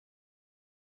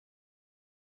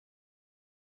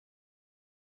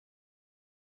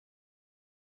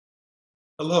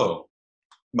Hello,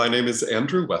 my name is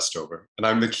Andrew Westover, and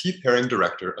I'm the Keith Haring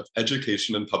Director of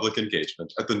Education and Public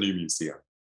Engagement at the New Museum.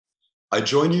 I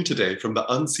join you today from the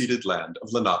unceded land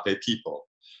of Lenape people,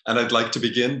 and I'd like to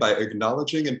begin by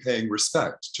acknowledging and paying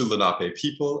respect to Lenape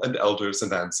people and elders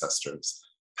and ancestors,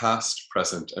 past,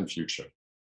 present, and future.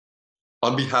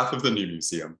 On behalf of the New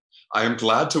Museum, I am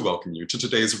glad to welcome you to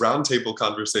today's roundtable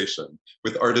conversation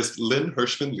with artist Lynn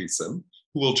Hershman Leeson,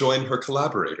 who will join her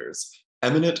collaborators,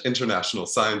 eminent international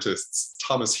scientists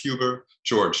Thomas Huber,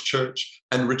 George Church,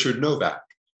 and Richard Novack,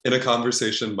 in a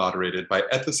conversation moderated by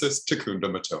ethicist Takunda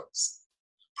Matose.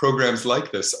 Programs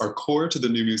like this are core to the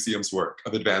New Museum's work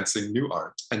of advancing new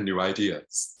art and new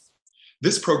ideas.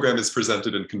 This program is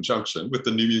presented in conjunction with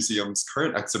the New Museum's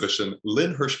current exhibition,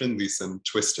 Lynn Hershman Leeson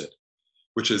Twisted,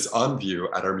 which is on view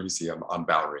at our museum on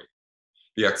Bowery.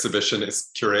 The exhibition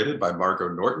is curated by Margot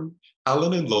Norton,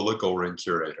 Alan and Lola Goldring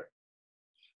curator.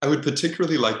 I would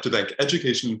particularly like to thank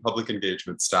Education and Public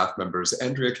Engagement staff members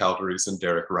Andrea Calderys and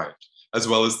Derek Wright, as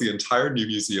well as the entire New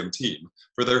Museum team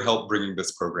for their help bringing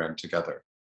this program together.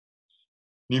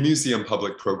 New Museum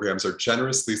public programs are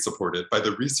generously supported by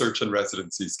the Research and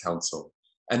Residencies Council,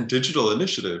 and digital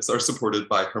initiatives are supported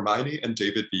by Hermione and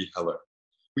David B. Heller.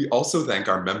 We also thank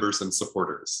our members and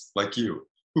supporters, like you,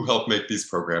 who help make these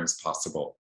programs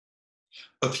possible.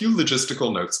 A few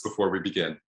logistical notes before we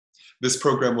begin. This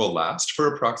program will last for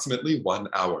approximately 1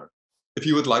 hour. If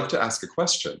you would like to ask a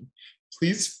question,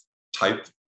 please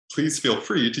feel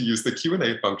free to use the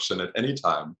Q&A function at any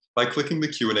time by clicking the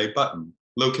Q&A button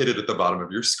located at the bottom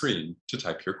of your screen to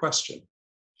type your question.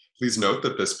 Please note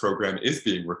that this program is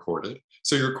being recorded,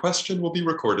 so your question will be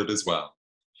recorded as well.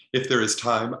 If there is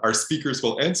time, our speakers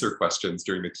will answer questions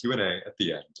during the Q&A at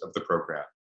the end of the program.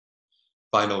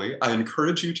 Finally, I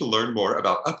encourage you to learn more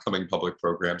about upcoming public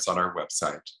programs on our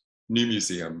website,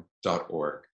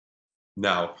 newmuseum.org.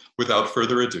 Now, without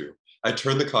further ado, I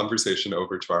turn the conversation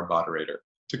over to our moderator,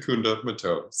 Takunda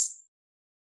Matose.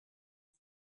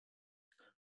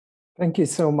 Thank you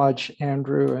so much,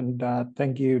 Andrew, and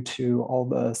thank you to all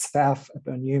the staff at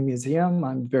the New Museum.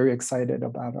 I'm very excited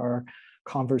about our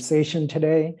conversation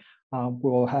today.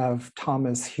 We'll have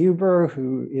Thomas Huber,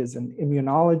 who is an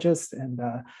immunologist and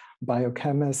a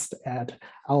biochemist at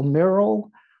Almirall,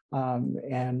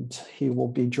 and he will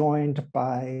be joined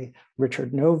by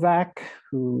Richard Novack,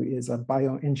 who is a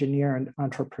bioengineer and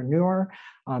entrepreneur,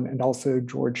 and also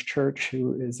George Church,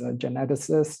 who is a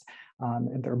geneticist,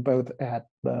 and they're both at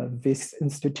the Wyss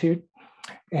Institute.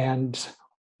 And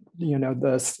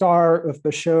the star of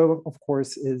the show, of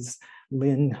course, is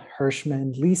Lynn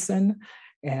Hershman Leeson,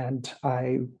 and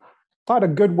I thought a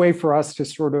good way for us to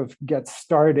sort of get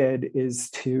started is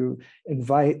to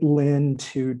invite Lynn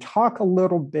to talk a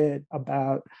little bit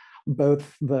about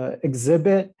both the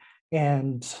exhibit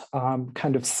and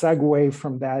kind of segue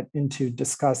from that into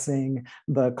discussing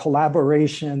the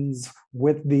collaborations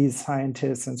with these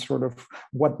scientists and sort of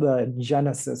what the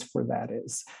genesis for that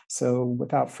is. So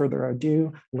without further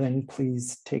ado, Lynn,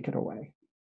 please take it away.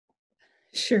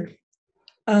 Sure.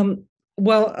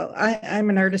 Well,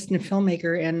 I'm an artist and a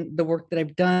filmmaker, and the work that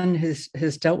I've done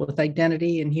has dealt with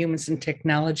identity and humans and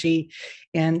technology,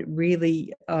 and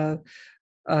really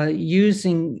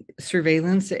using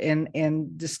surveillance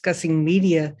and discussing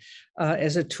media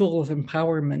as a tool of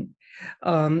empowerment.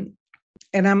 And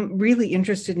I'm really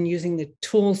interested in using the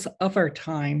tools of our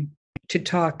time to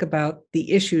talk about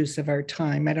the issues of our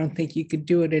time. I don't think you could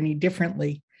do it any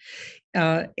differently.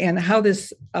 And how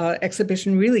this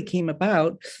exhibition really came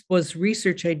about was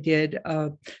research I did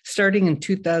starting in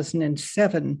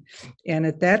 2007. And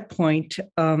at that point,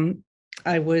 I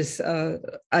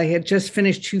had just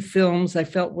finished 2 films I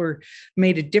felt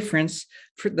made a difference.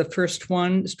 For the first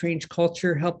one, Strange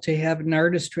Culture, helped to have an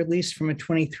artist released from a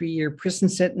 23-year prison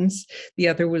sentence. The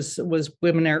other was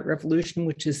Women Art Revolution,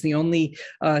 which is the only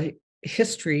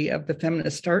history of the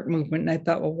feminist art movement. And I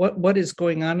thought, well, what is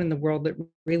going on in the world that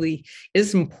really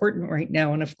is important right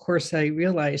now? And of course, I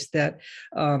realized that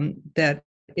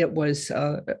it was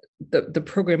the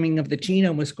programming of the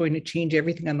genome was going to change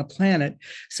everything on the planet.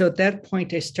 So at that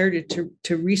point, I started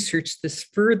to research this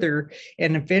further,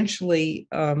 and eventually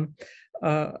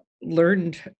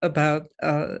learned about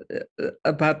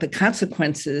the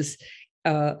consequences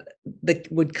that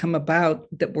would come about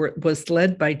that was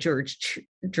led by George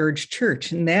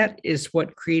Church. And that is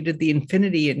what created the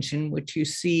Infinity Engine, which you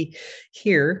see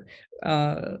here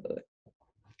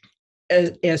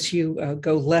as you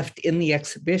go left in the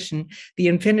exhibition. The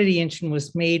Infinity Engine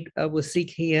was made with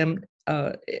CKM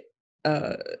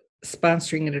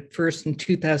sponsoring it at first in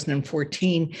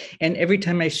 2014. And every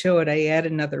time I show it, I add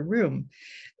another room.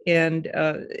 And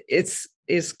it's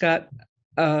got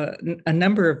a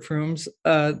number of rooms,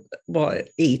 well,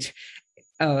 8,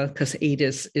 because 8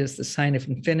 is the sign of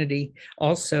infinity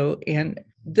also. And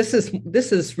this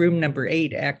is room number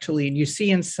 8, actually. And you see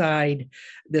inside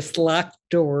this locked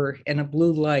door and a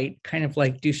blue light, kind of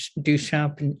like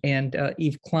Duchamp and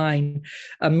Yves Klein,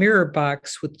 a mirror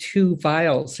box with 2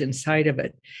 vials inside of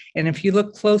it. And if you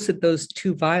look close at those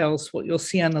 2 vials, what you'll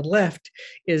see on the left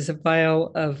is a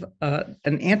vial of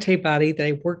an antibody that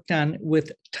I worked on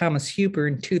with Thomas Huber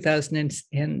in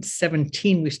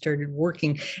 2017. We started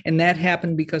working, and that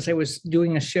happened because I was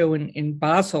doing a show in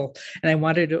Basel, and I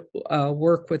wanted to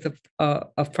work with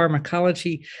a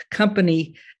pharmacology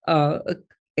company,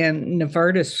 and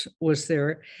Novartis was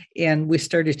there, and we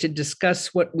started to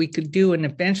discuss what we could do, and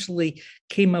eventually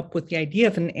came up with the idea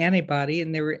of an antibody.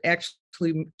 And there were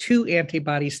actually 2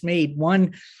 antibodies made,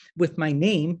 one with my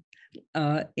name,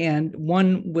 and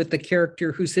one with the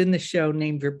character who's in the show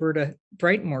named Roberta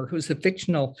Brightmore, who's a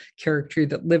fictional character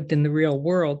that lived in the real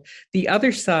world. The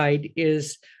other side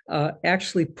is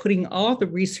actually putting all the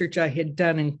research I had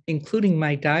done, including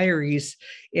my diaries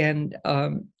and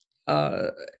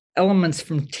elements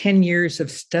from 10 years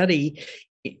of study,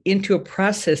 into a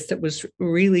process that was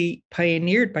really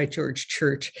pioneered by George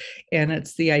Church. And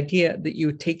it's the idea that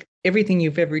you take everything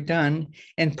you've ever done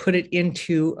and put it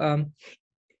into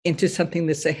something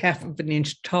that's a half of an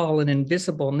inch tall and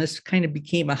invisible. And this kind of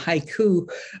became a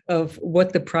haiku of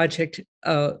what the project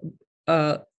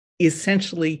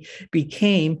essentially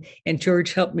became. And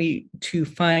George helped me to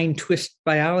find Twist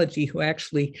Biology, who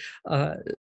actually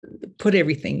put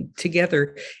everything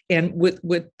together. And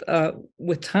with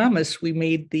Thomas, we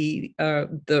made the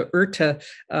ERTA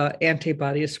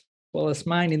antibody as well as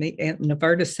mine. And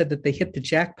Novartis said that they hit the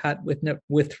jackpot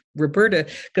with Roberta,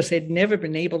 because they'd never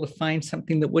been able to find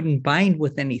something that wouldn't bind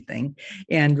with anything.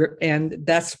 And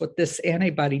that's what this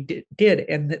antibody did.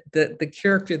 And the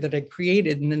character that I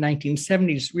created in the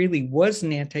 1970s really was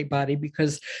an antibody,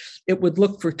 because it would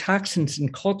look for toxins in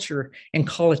culture and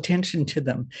call attention to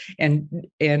them, and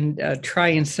try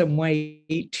in some way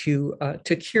to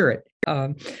cure it.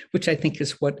 Which I think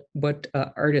is what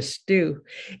artists do.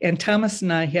 And Thomas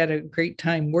and I had a great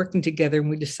time working together, and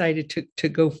we decided to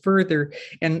go further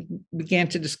and began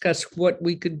to discuss what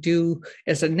we could do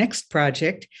as a next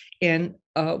project. And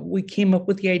we came up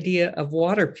with the idea of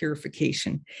water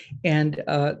purification. And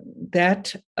for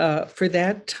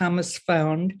that, Thomas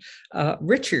found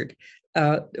Richard.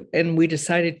 And we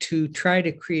decided to try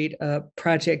to create a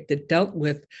project that dealt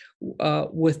with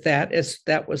that, as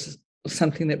that was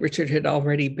something that Richard had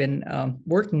already been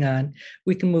working on.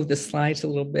 We can move the slides a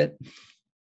little bit.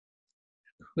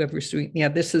 Whoever's doing, yeah,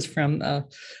 this is from the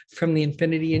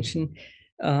Infinity Engine.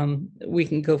 We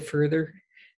can go further.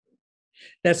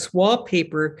 That's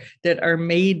wallpaper that are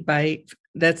made by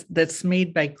that's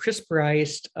made by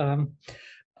CRISPRized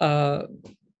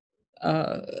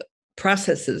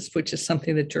processes, which is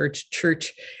something that George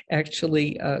Church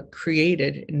actually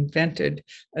created, invented,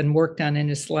 and worked on in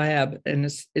his lab. And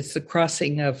it's the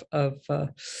crossing of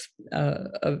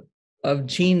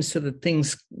genes so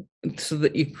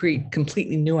that you create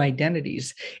completely new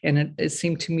identities. And it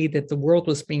seemed to me that the world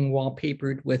was being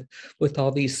wallpapered with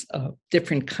all these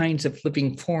different kinds of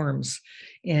living forms.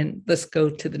 And let's go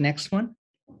to the next one.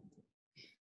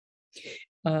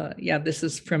 Yeah, this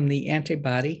is from the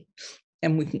antibody,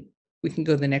 and we can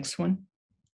go to the next one.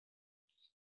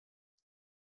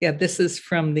 Yeah, this is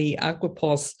from the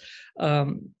Aquapulse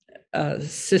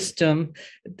system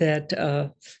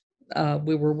that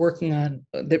we were working on,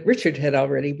 that Richard had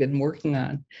already been working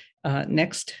on.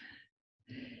 Next.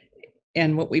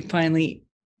 And what we finally,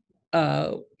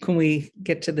 can we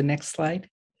get to the next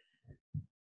slide?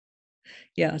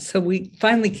 Yeah, so we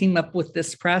finally came up with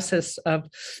this process of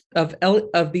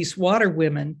these water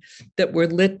women that were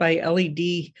lit by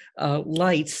LED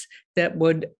lights.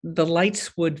 The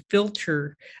lights would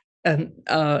filter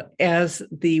as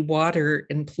the water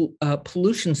and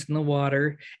pollutions in the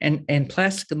water and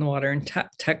plastic in the water and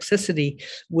toxicity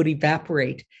would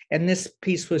evaporate. And this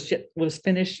piece was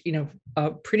finished,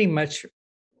 pretty much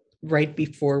right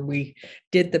before we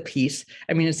did the piece.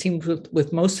 I mean, it seemed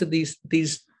with most of these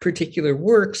particular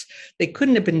works, they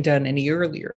couldn't have been done any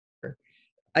earlier.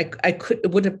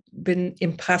 It would have been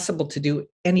impossible to do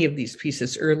any of these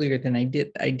pieces earlier than I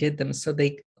did them. So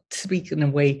they speak in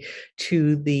a way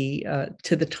to the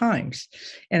times.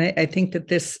 And I think that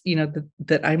this,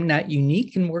 that I'm not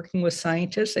unique in working with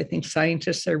scientists. I think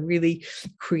scientists are really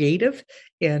creative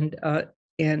and that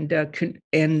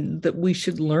we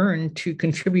should learn to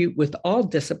contribute with all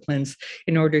disciplines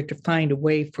in order to find a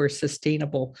way for a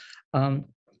sustainable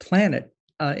planet.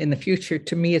 in the future,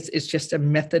 to me, it's just a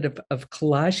method of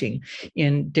collaging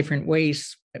in different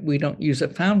ways. We don't use a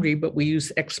foundry, but we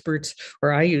use experts,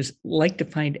 or like to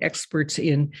find experts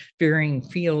in varying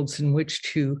fields in which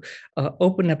to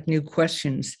open up new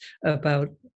questions about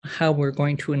how we're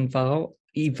going to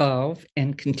evolve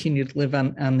and continue to live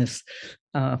on this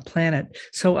planet.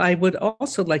 So I would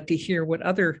also like to hear what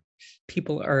other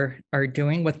people are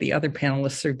doing, what the other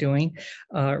panelists are doing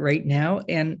right now.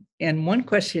 And one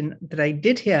question that I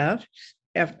did have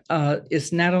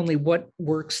is not only what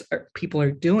works people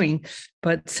are doing,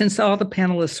 but since all the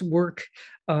panelists work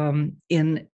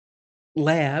in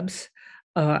labs,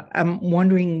 I'm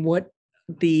wondering what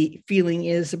the feeling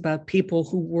is about people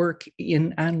who work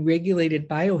in unregulated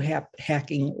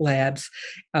biohacking labs,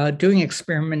 doing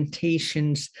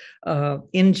experimentations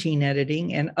in gene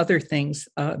editing and other things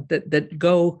that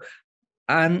go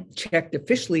unchecked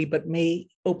officially, but may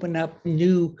open up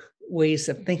new ways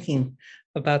of thinking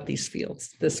about this field.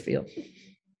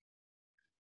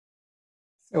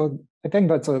 So I think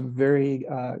that's a very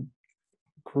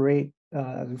great,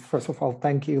 first of all,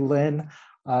 thank you, Lynn.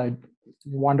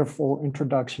 Wonderful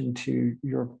introduction to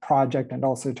your project and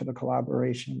also to the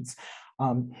collaborations.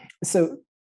 So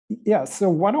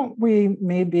why don't we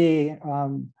maybe,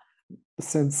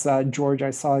 since George,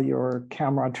 I saw your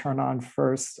camera turn on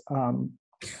first,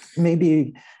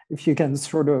 maybe if you can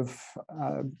sort of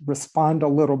respond a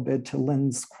little bit to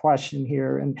Lynn's question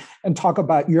here and talk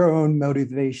about your own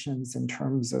motivations in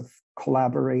terms of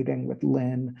collaborating with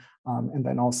Lynn, and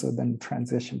then also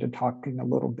transition to talking a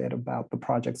little bit about the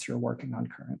projects you're working on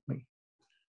currently.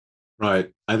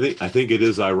 Right. I think it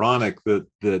is ironic that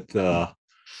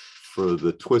for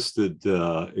the twisted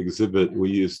exhibit, we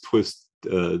use twist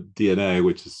DNA,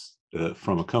 which is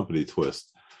from a company,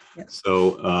 Twist. Yep.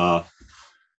 So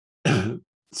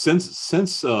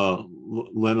since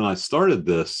Lynn and I started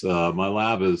this, my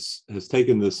lab has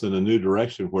taken this in a new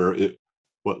direction where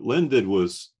what Lynn did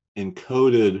was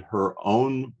encoded her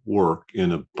own work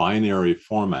in a binary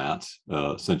format,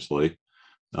 essentially,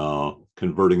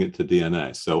 converting it to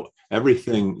DNA. So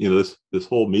everything, this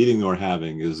whole meeting we're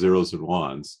having is zeros and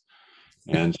ones,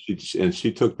 and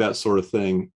she took that sort of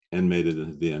thing and made it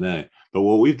into DNA. But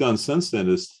what we've done since then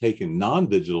is taken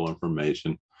non-digital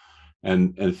information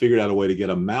and figured out a way to get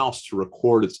a mouse to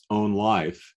record its own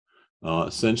life.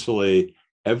 Essentially,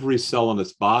 every cell in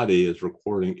its body is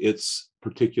recording its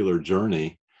particular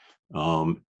journey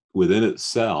within its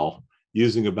cell,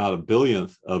 using about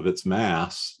 1/1000th of its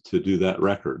mass to do that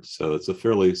record. So it's a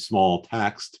fairly small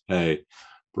tax to pay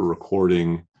for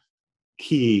recording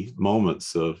key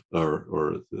moments of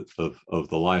the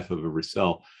life of every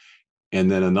cell. And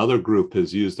then another group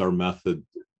has used our method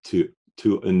to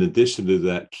in addition to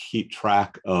that, keep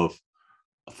track of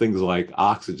things like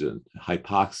oxygen,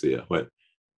 hypoxia,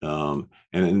 and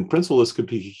in principle, this could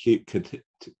be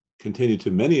continue to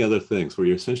many other things where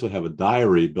you essentially have a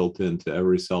diary built into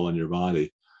every cell in your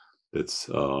body.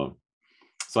 So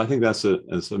I think that's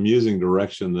an amusing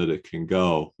direction that it can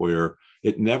go, where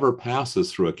it never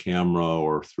passes through a camera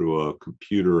or through a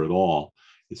computer at all.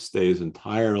 It stays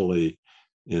entirely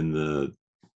in the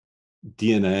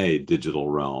DNA digital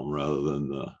realm rather than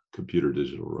the computer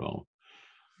digital realm.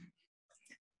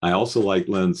 I also like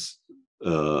Lynn's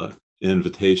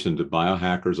invitation to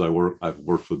biohackers. I've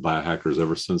worked with biohackers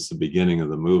ever since the beginning of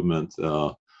the movement,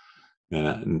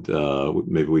 and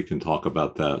maybe we can talk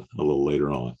about that a little later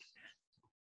on.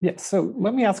 Yeah, so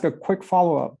let me ask a quick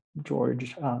follow-up,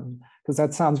 George, because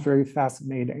that sounds very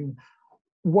fascinating.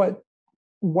 What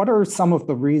are some of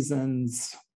the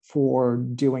reasons for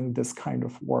doing this kind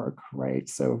of work, right?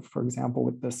 So for example,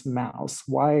 with this mouse,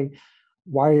 why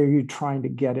are you trying to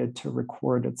get it to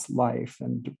record its life?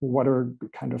 And what are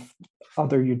kind of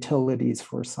other utilities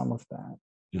for some of that?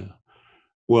 Yeah,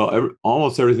 well,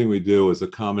 almost everything we do is a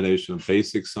combination of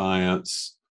basic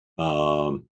science,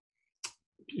 kind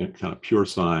of pure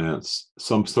science,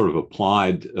 some sort of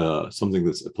applied, something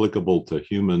that's applicable to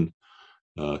human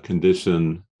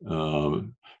condition,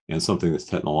 and something that's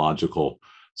technological.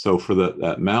 So for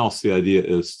that mouse, the idea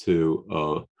is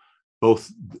to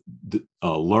both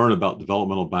learn about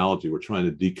developmental biology. We're trying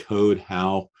to decode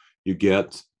how you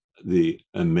get the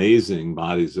amazing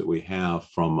bodies that we have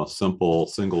from a simple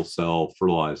single cell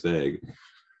fertilized egg.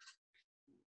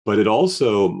 But it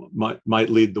also might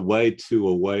lead the way to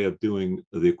a way of doing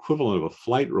the equivalent of a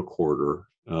flight recorder,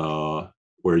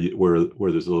 where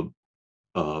there's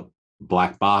a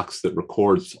black box that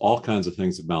records all kinds of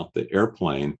things about the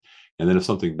airplane. And then if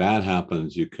something bad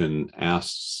happens, you can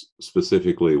ask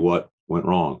specifically what went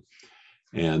wrong.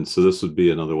 And so this would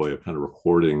be another way of kind of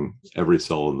recording every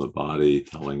cell in the body,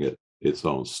 telling it its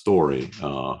own story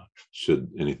should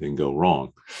anything go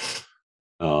wrong.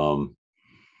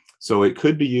 So it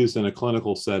could be used in a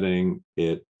clinical setting.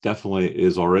 It definitely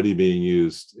is already being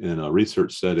used in a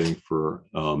research setting for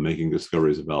making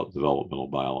discoveries about developmental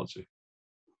biology.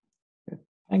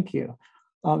 Thank you.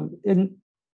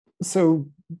 So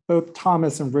both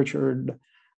Thomas and Richard,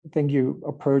 I think you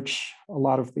approach a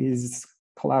lot of these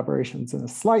collaborations in a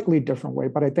slightly different way,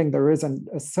 but I think there is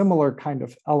a similar kind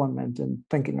of element in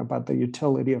thinking about the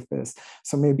utility of this.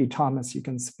 So maybe Thomas, you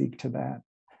can speak to that.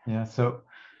 Yeah, so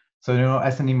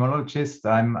as an immunologist,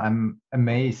 I'm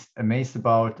amazed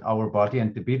about our body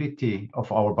and the ability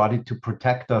of our body to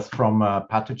protect us from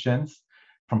pathogens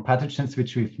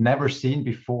which we've never seen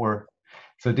before.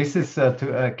 So this is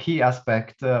a key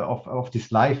aspect of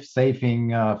this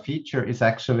life-saving feature is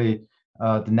actually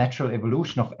the natural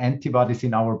evolution of antibodies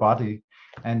in our body.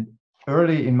 And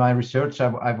early in my research,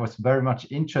 I was very much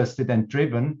interested and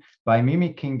driven by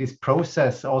mimicking this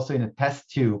process also in a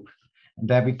test tube,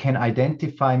 that we can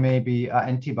identify maybe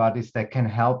antibodies that can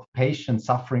help patients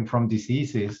suffering from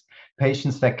diseases,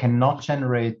 patients that cannot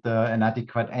generate an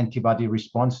adequate antibody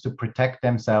response to protect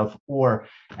themselves, or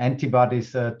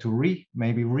antibodies to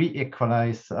maybe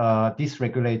re-equalize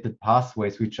dysregulated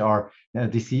pathways which are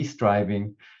disease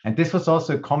driving. And this was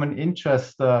also a common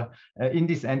interest in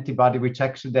this antibody, which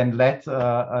actually then led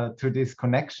to this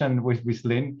connection with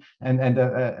Lynn.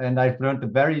 And I've learned a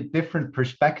very different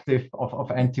perspective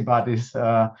of antibodies,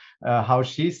 how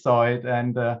she saw it.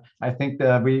 And I think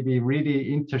that we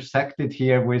really intersected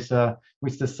here with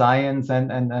the science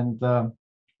and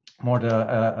more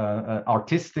the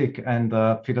artistic and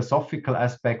philosophical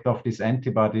aspect of this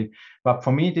antibody. But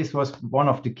for me, this was one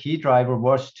of the key drivers,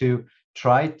 was to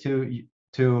try to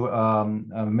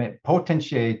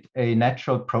potentiate a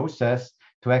natural process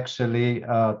to actually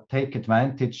take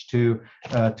advantage to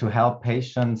help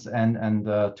patients and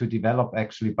to develop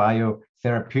actually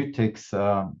biotherapeutics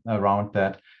around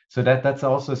that. So that's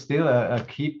also still a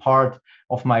key part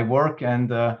of my work,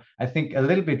 and I think a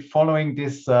little bit following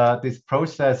this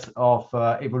process of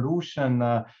evolution.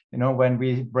 When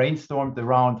we brainstormed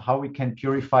around how we can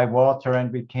purify water,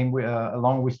 and we came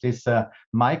along with this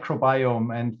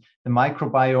microbiome, and the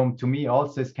microbiome to me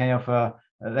also is kind of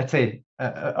let's say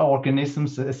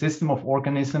a system of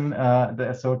organism,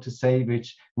 so to say,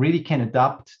 which really can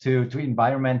adapt to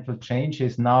environmental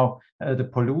changes. Now the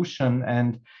pollution,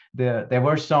 and there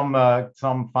were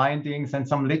some findings and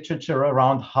some literature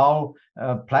around how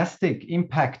plastic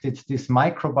impacted this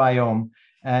microbiome,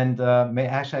 and may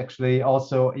actually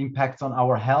also impacts on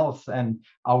our health and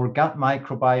our gut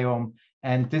microbiome.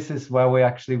 And this is where we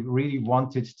actually really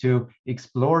wanted to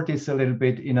explore this a little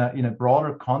bit in a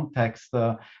broader context.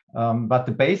 But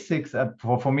the basics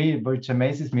for me, which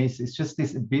amazes me, is just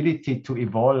this ability to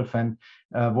evolve, and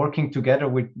working together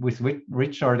with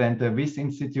Richard and the Wyss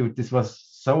Institute. This was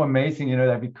so amazing,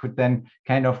 that we could then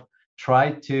kind of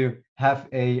try to have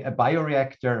a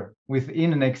bioreactor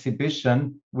within an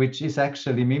exhibition, which is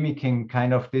actually mimicking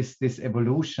kind of this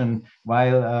evolution,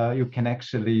 while you can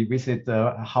actually visit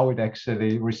how it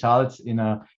actually results in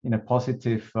a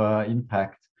positive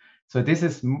impact. So this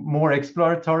is more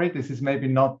exploratory. This is maybe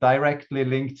not directly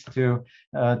linked to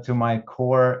my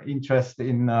core interest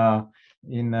in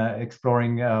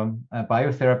exploring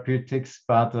biotherapeutics,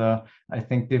 but I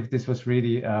think this was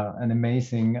really an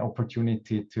amazing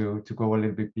opportunity to go a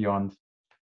little bit beyond.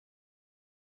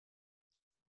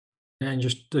 And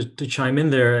just to chime in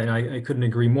there, and I couldn't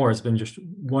agree more. It's been just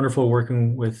wonderful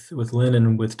working with Lynn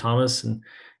and with Thomas. And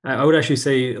I would actually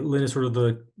say Lynn is sort of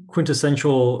the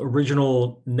quintessential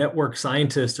original network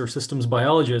scientist or systems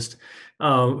biologist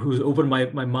who's opened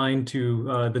my mind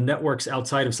to the networks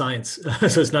outside of science.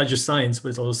 So it's not just science, but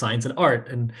it's also science and art,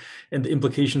 and the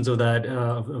implications of that,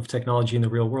 of technology in the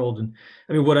real world. And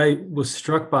I mean, what I was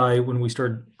struck by when we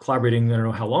started collaborating, I don't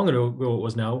know how long ago it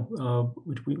was now,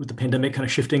 with the pandemic kind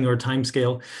of shifting our time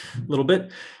scale a little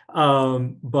bit.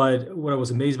 But what I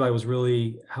was amazed by was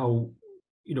really how,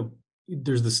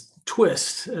 there's this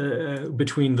twist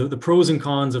between the pros and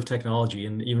cons of technology,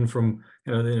 and even from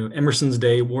Emerson's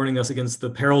day, warning us against the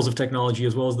perils of technology,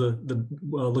 as well as the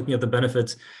looking at the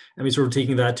benefits. I mean, sort of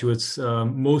taking that to its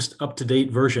most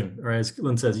up-to-date version, or as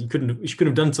Lynn says, you couldn't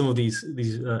have done some of these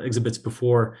exhibits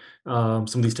before some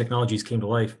of these technologies came to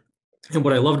life. And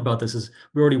what I loved about this is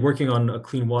we're already working on a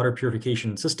clean water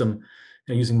purification system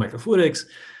using microfluidics.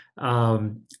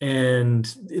 And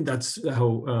that's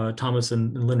how Thomas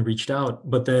and Lynn reached out.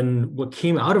 But then what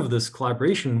came out of this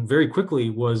collaboration very quickly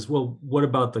was, well, what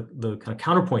about the kind of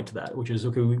counterpoint to that, which is,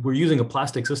 okay, we're using a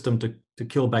plastic system to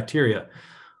kill bacteria.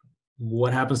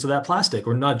 what happens to that plastic,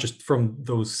 or not just from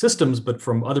those systems, but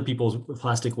from other people's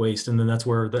plastic waste. And then that's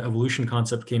where the evolution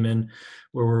concept came in,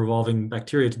 where we're evolving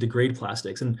bacteria to degrade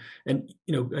plastics. And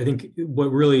I think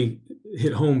what really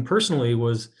hit home personally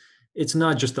was it's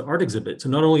not just the art exhibit. So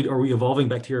not only are we evolving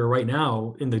bacteria right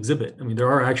now in the exhibit, I mean, there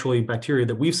are actually bacteria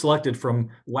that we've selected from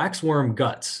waxworm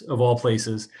guts of all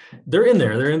places. They're in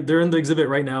there. They're in the exhibit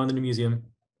right now in the new museum.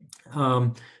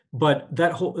 But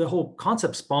that whole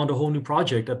concept spawned a whole new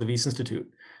project at the Wyss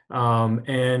Institute.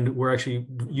 And we're actually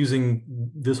using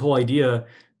this whole idea.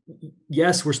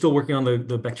 Yes, we're still working on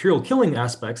the bacterial killing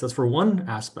aspects. That's for one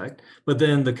aspect. But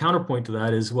then the counterpoint to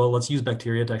that is, well, let's use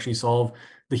bacteria to actually solve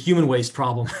the human waste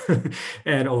problem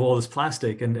and of all this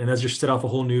plastic. And that's just set off a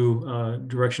whole new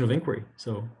direction of inquiry.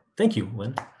 So thank you,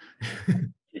 Lynn.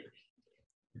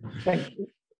 Thank you.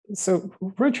 So,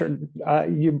 Richard,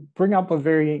 you bring up a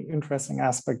very interesting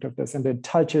aspect of this, and it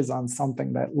touches on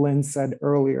something that Lynn said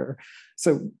earlier.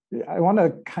 So I want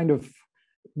to kind of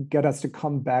get us to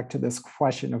come back to this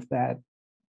question of that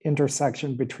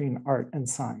intersection between art and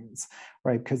science,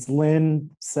 right? Because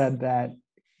Lynn said that,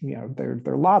 there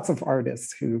are lots of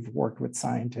artists who've worked with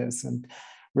scientists, and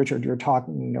Richard, you're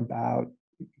talking about,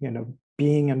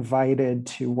 being invited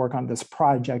to work on this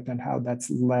project and how that's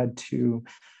led to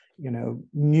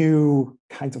new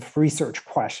kinds of research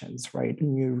questions, right?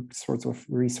 New sorts of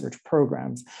research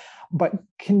programs. But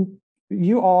can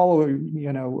you all,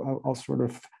 I'll sort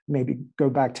of maybe go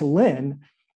back to Lynn,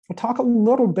 talk a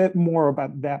little bit more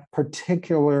about that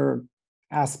particular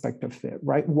aspect of it,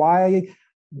 right? Why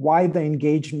the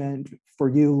engagement for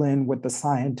you, Lynn, with the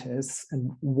scientists,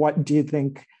 and what do you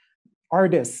think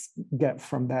artists get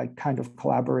from that kind of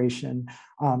collaboration?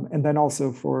 And then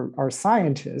also for our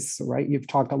scientists, right? You've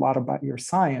talked a lot about your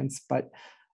science, but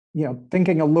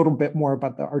thinking a little bit more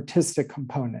about the artistic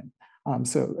component.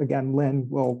 So again, Lynn,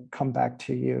 we'll come back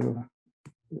to you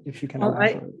if you can. Well,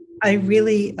 I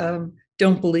really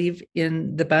don't believe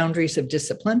in the boundaries of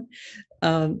discipline.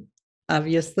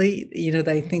 Obviously,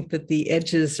 I think that the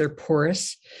edges are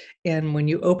porous, and when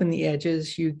you open the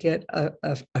edges, you get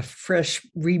a fresh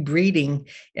rebreeding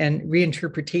and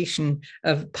reinterpretation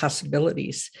of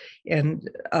possibilities. And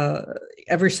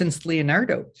ever since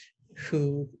Leonardo,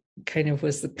 who kind of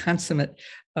was the consummate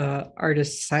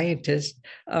artist scientist,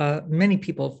 many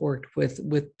people have worked with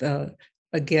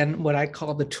again, what I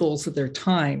call the tools of their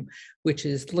time, which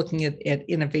is looking at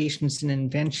innovations and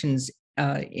inventions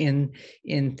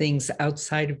in things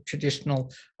outside of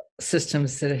traditional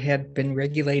systems that had been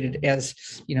regulated as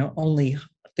only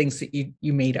things that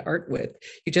you made art with.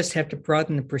 You just have to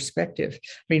broaden the perspective.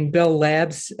 I mean, Bell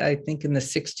Labs, I think in the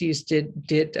 60s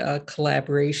did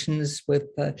collaborations with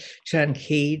John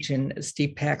Cage and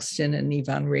Steve Paxton and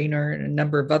Yvonne Raynor and a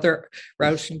number of other,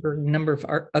 Rauschenberg, a number of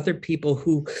other people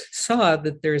who saw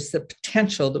that there's the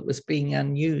potential that was being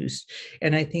unused.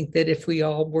 And I think that if we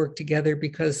all work together,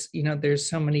 because there's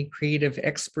so many creative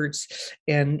experts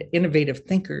and innovative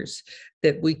thinkers,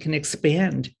 that we can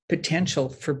expand potential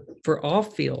for all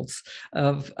fields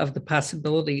of the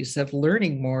possibilities of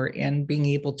learning more and being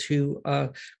able to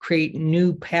create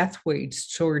new pathways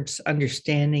towards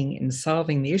understanding and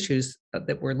solving the issues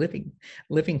that we're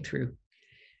living through.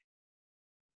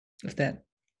 If that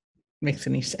makes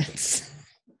any sense.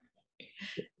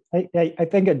 I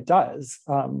think it does.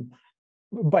 And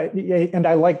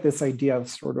I like this idea of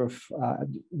sort of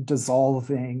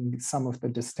dissolving some of the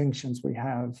distinctions we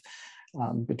have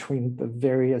between the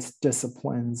various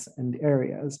disciplines and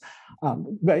areas.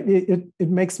 But it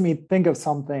makes me think of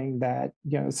something that,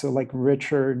 so like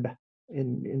Richard,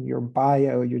 in your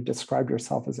bio, you described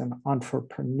yourself as an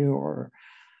entrepreneur.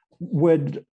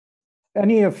 Would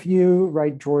any of you,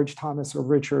 right, George, Thomas, or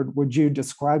Richard, would you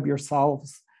describe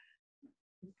yourselves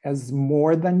as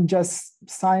more than just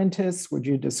scientists? Would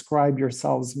you describe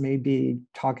yourselves maybe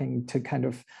talking to kind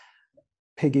of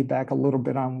piggyback a little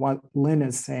bit on what Lynn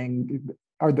is saying?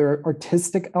 Are there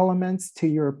artistic elements to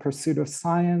your pursuit of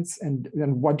science? And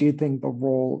what do you think the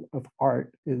role of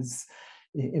art is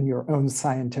in your own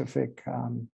scientific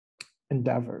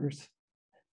endeavors?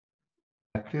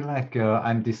 I feel like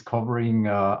I'm discovering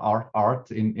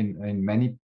art in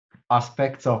many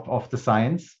aspects of the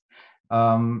science.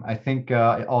 I think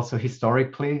also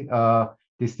historically,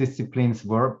 these disciplines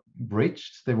were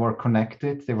bridged, they were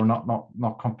connected, they were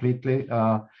not completely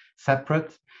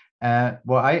separate.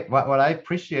 What I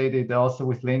appreciated also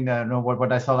with Lynn,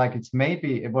 what I saw, like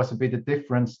it was a bit of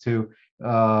difference to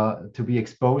be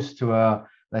exposed to a,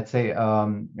 let's say,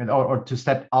 or to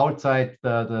step outside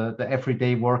the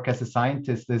everyday work as a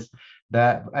scientist. Is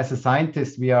that as a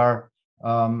scientist we are,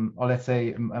 or let's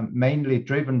say, mainly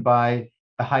driven by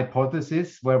a hypothesis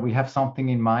where we have something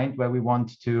in mind where we want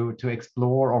to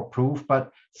explore or prove, but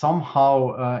somehow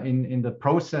in the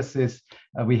processes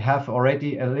we have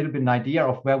already a little bit an idea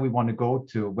of where we want to go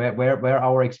to, where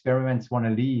our experiments want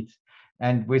to lead.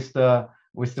 And with the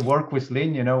work with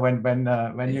Lynn, you know,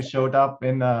 when you showed up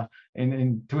in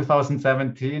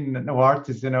 2017,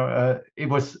 Novartis, you know, it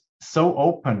was so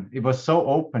open. It was so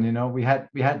open, you know. We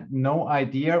had no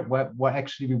idea what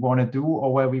actually we want to do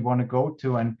or where we want to go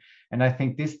to, and I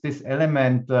think this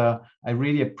element I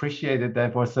really appreciated.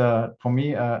 That was for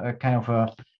me a kind of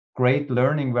a great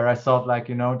learning where I thought, like,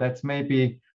 you know, that's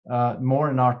maybe more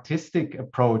an artistic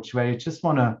approach where you just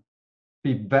want to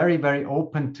be very, very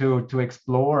open to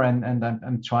explore, and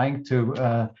I'm trying to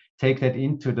take that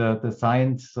into the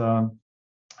science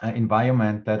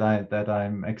environment that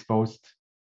I'm exposed.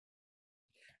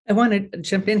 I want to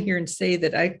jump in here and say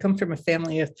that I come from a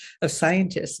family of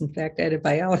scientists. In fact, I had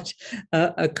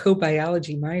a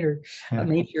co-biology major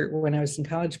when I was in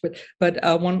college. But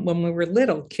when we were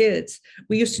little kids,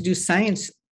 we used to do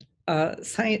science.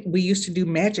 We used to do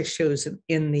magic shows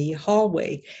in the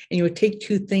hallway, and you would take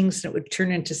two things and it would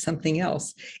turn into something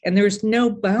else. And there was no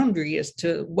boundary as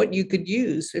to what you could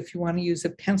use. If you want to use a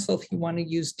pencil, if you want to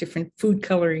use different food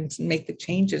colorings and make the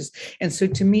changes. And so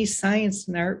to me, science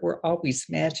and art were always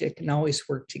magic and always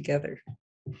worked together.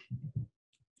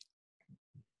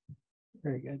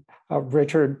 Very good.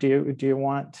 Richard, do you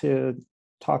want to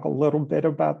talk a little bit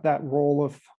about that role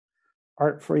of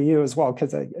art for you as well?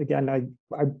 Because again, I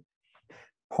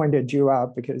pointed you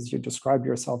out because you described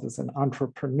yourself as an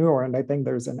entrepreneur, and I think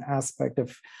there's an aspect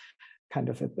of kind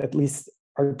of at least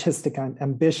artistic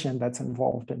ambition that's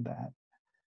involved in that.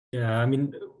 Yeah, I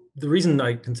mean, the reason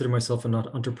I consider myself an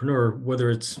entrepreneur, whether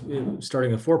it's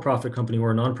starting a for-profit company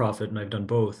or a nonprofit, and I've done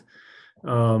both,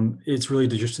 it's really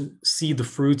to just see the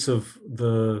fruits of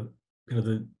the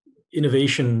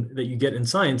innovation that you get in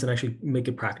science and actually make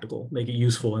it practical, make it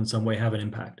useful in some way, have an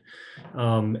impact.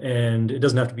 And it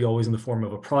doesn't have to be always in the form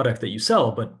of a product that you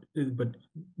sell, but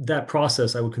that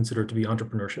process I would consider to be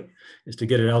entrepreneurship, is to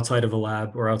get it outside of a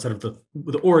lab or outside of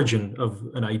the origin of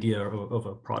an idea or of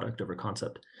a product or a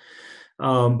concept.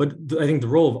 But I think the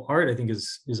role of art, I think,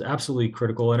 is absolutely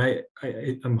critical. And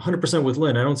I'm 100% with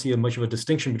Lynn. I don't see much of a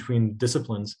distinction between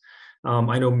disciplines.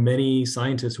 I know many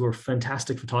scientists who are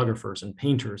fantastic photographers and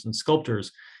painters and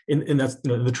sculptors in that's, you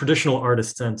know, the traditional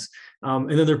artist sense. And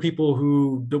then there are people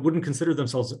who wouldn't consider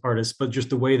themselves artists, but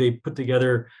just the way they put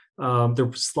together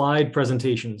their slide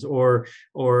presentations or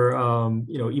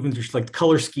you know, even just like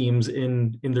color schemes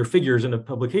in their figures in a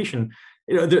publication.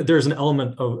 You know, there's an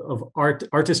element of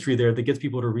artistry there that gets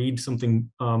people to read something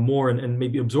more and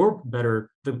maybe absorb better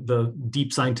the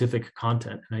deep scientific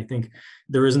content. And I think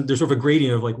there's sort of a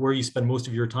gradient of like where you spend most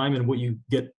of your time and what you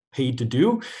get paid to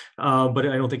do, but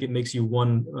I don't think it makes you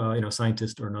one you know,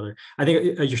 scientist or another. I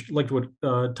think I just liked what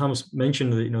Thomas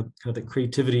mentioned, that, you know, kind of the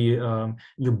creativity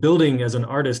you're building as an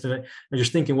artist, and I'm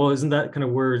just thinking, well, isn't that kind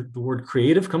of where the word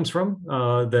creative comes from?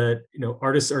 That, you know,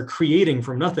 artists are creating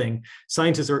from nothing,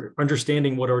 scientists are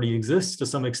understanding what already exists to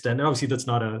some extent. And obviously that's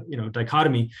not a, you know,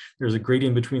 dichotomy. There's a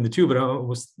gradient between the two, but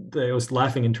I was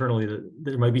laughing internally that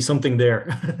there might be something there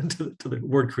to the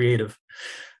word creative.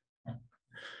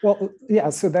 Well,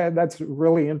 yeah, so that's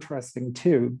really interesting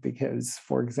too, because,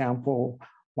 for example,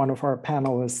 one of our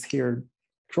panelists here,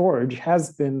 George,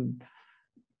 has been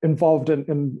involved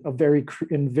in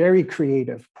very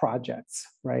creative projects,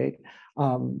 right?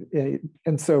 And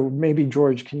so maybe,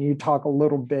 George, can you talk a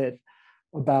little bit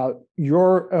about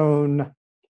your own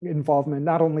involvement,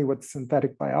 not only with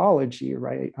synthetic biology,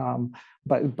 right?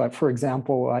 But for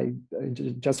example, I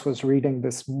just was reading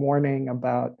this morning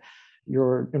about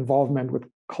your involvement with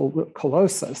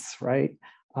colossus, right?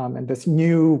 And this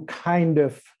new kind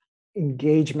of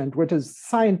engagement, which is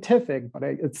scientific, but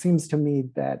it seems to me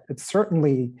that it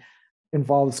certainly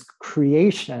involves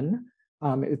creation.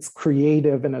 It's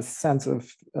creative in a sense of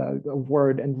a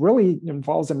word, and really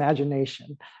involves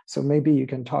imagination. So maybe you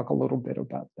can talk a little bit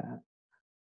about that.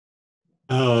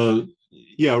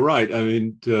 Yeah, right. I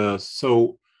mean,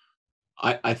 so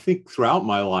I think throughout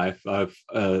my life,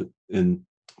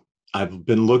 I've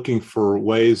been looking for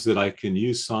ways that I can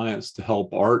use science to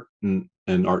help art and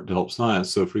art to help science.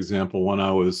 So, for example, when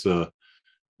I was a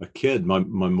kid, my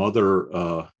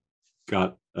mother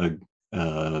got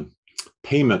a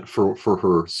payment for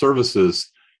her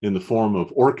services in the form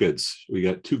of orchids. We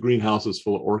got 2 greenhouses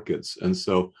full of orchids, and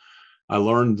so I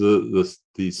learned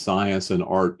the science and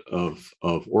art of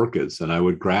orchids, and I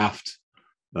would graft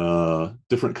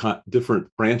different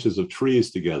branches of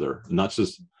trees together, not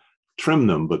just trim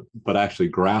them, but actually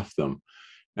graft them.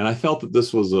 And I felt that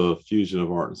this was a fusion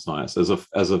of art and science. As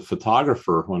a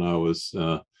photographer, when I was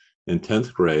in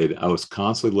 10th grade, I was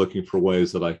constantly looking for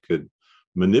ways that I could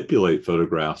manipulate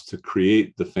photographs to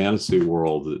create the fantasy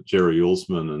world that Jerry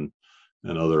Uelsman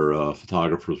and other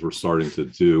photographers were starting to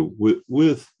do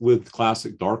with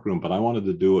classic darkroom, but I wanted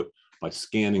to do it by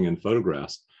scanning in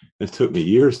photographs. It took me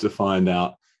years to find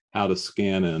out how to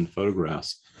scan in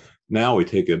photographs. Now we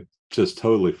take it just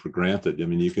totally for granted. I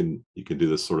mean, you can do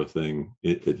this sort of thing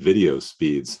at video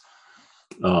speeds.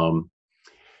 But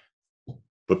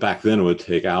back then it would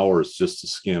take hours just to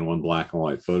scan one black and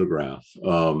white photograph.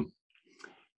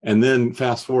 And then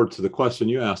fast forward to the question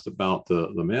you asked about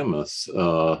the mammoths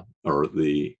or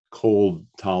the cold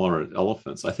tolerant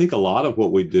elephants. I think a lot of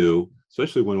what we do,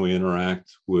 especially when we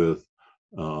interact with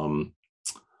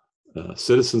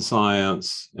citizen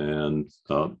science and,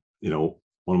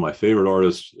 one of my favorite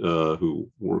artists who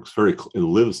works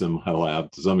lives in my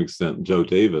lab to some extent, Joe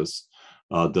Davis,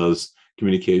 does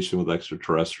communication with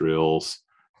extraterrestrials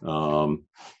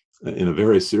in a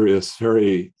very serious,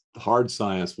 very hard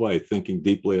science way, thinking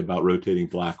deeply about rotating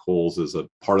black holes as a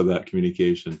part of that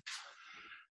communication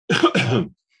to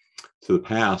the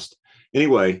past.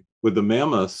 Anyway, with the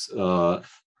mammoths,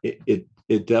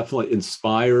 it definitely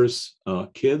inspires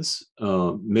kids,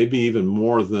 maybe even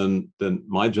more than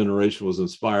my generation was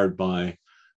inspired by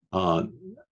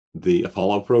the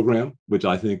Apollo program, which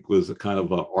I think was a kind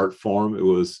of an art form.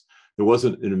 There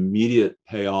wasn't an immediate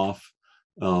payoff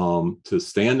to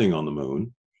standing on the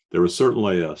moon. There was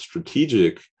certainly a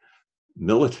strategic,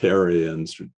 military, and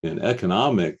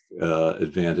economic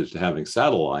advantage to having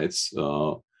satellites,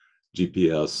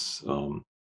 GPS,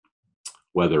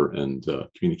 weather, and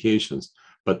communications.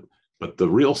 But the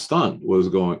real stunt was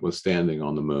standing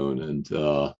on the moon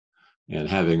and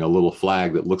having a little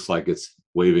flag that looks like it's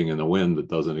waving in the wind that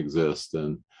doesn't exist.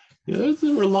 And there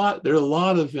are a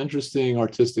lot of interesting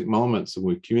artistic moments when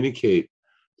we communicate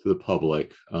to the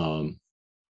public.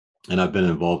 And I've been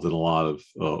involved in a lot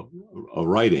of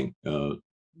writing, the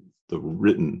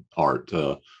written art,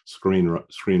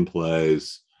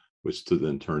 screenplays, which to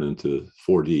then turn into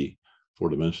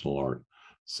 4-dimensional art.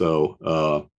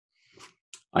 So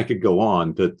I could go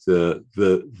on, but a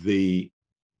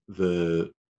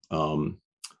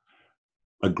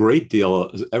great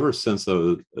deal ever since I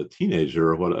was a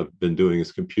teenager, what I've been doing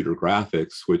is computer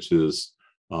graphics, which is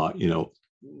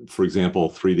for example,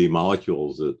 3D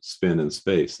molecules that spin in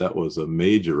space. That was a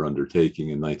major undertaking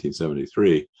in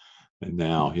 1973. And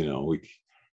now, we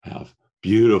have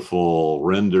beautiful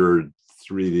rendered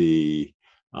 3D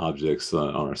objects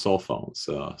on our cell phones.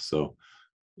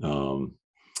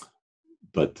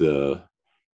 The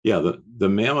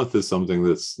mammoth is something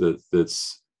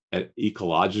that's at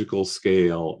ecological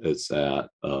scale. It's at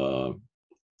a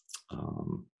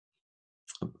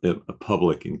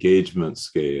public engagement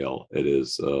scale. It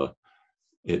is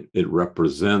it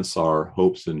represents our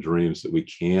hopes and dreams that we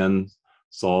can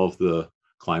solve the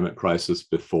climate crisis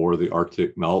before the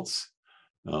Arctic melts.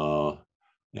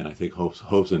 And I think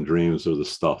hopes and dreams are the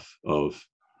stuff of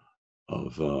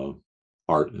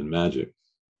art and magic.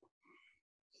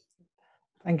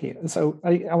 Thank you. So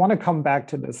I want to come back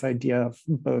to this idea of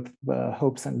both the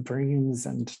hopes and dreams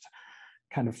and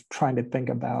kind of trying to think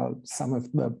about some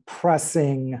of the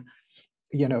pressing,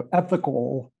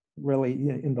 ethical, really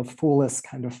in the fullest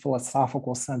kind of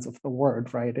philosophical sense of the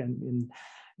word, right? And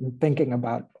in thinking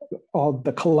about all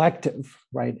the collective,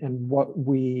 right? And what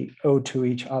we owe to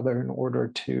each other in order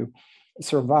to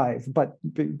survive. But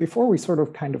before we sort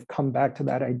of kind of come back to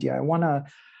that idea, I want to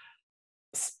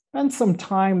spend some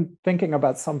time thinking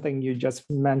about something you just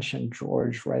mentioned,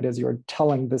 George, right? As you're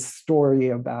telling this story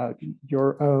about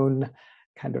your own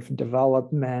kind of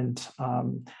development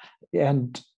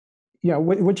and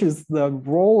which is the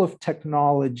role of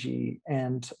technology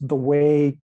and the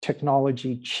way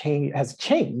technology has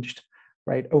changed,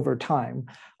 right, over time.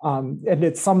 And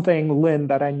it's something, Lynn,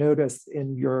 that I noticed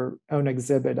in your own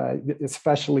exhibit,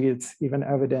 especially it's even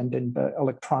evident in the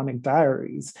electronic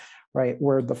diaries, right,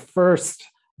 where the first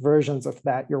versions of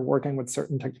that, you're working with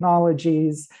certain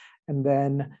technologies, and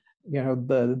then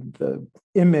the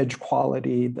image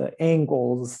quality, the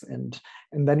angles, and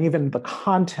then even the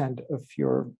content of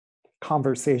your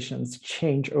conversations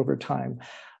change over time.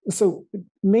 So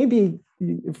maybe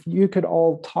if you could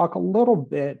all talk a little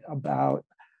bit about,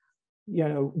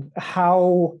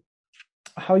 how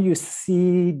you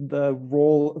see the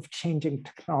role of changing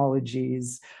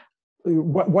technologies.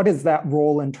 What is that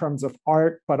role in terms of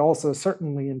art, but also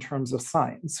certainly in terms of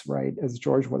science, right? As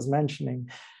George was mentioning,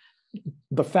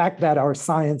 the fact that our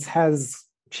science has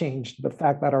changed, the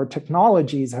fact that our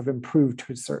technologies have improved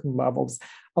to certain levels,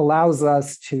 allows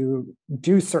us to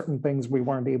do certain things we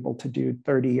weren't able to do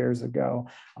 30 years ago.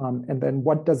 And then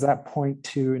what does that point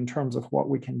to in terms of what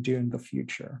we can do in the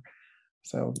future?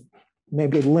 So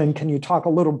maybe Lynn, can you talk a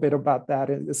little bit about that,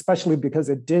 especially because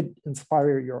it did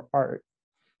inspire your art?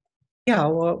 Yeah,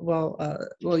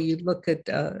 well, you look at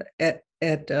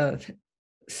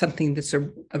something that's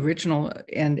original,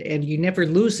 and you never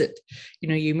lose it. You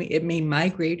know, it may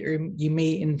migrate, or you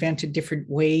may invent a different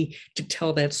way to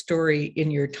tell that story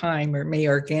in your time, or it may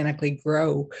organically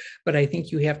grow. But I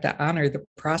think you have to honor the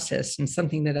process. And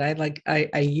something that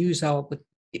I use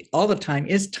all the time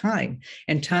is time,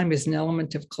 and time is an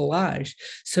element of collage.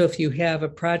 So if you have a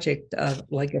project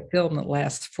like a film that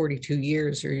lasts 42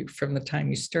 years, or from the time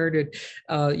you started,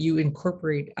 you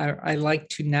incorporate, I like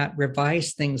to not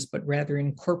revise things, but rather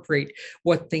incorporate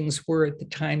what things were at the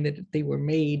time that they were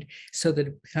made, so that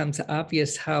it becomes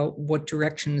obvious what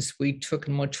directions we took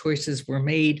and what choices were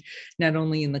made, not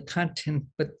only in the content,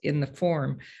 but in the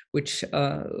form, which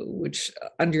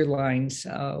underlines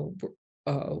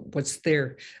what's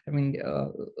there. I mean,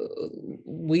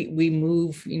 we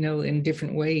move, in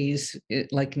different ways,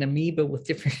 like an amoeba with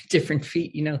different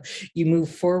feet. You move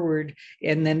forward,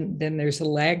 and then there's a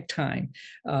lag time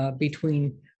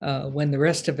between when the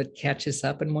rest of it catches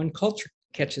up and when culture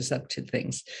catches up to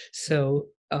things. So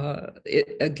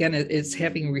it's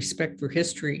having respect for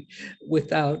history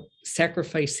without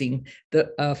sacrificing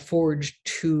the forge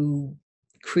to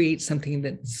create something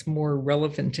that's more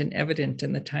relevant and evident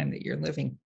in the time that you're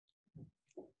living.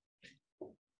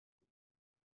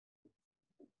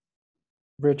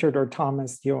 Richard or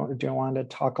Thomas, do you want to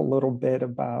talk a little bit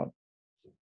about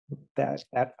that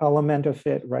element of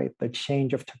it, right? The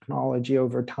change of technology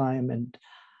over time and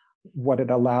what it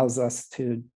allows us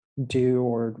to do,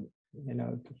 or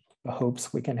the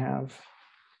hopes we can have.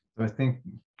 I think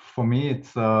for me,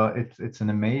 it's an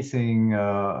amazing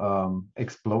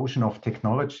explosion of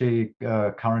technology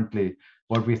currently.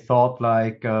 What we thought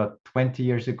like 20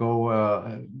 years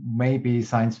ago, maybe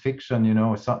science fiction,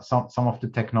 some of the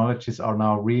technologies are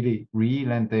now really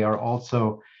real, and they are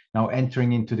also now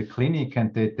entering into the clinic,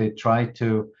 and they try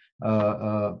to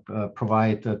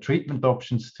provide treatment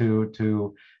options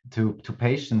to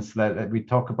patients. We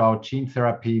talk about gene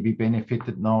therapy. We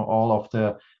benefited now all of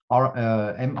the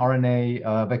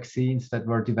mRNA vaccines that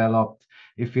were developed.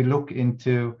 If we look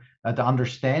into the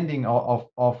understanding of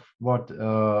what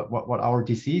our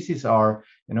diseases are,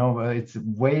 it's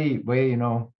way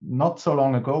not so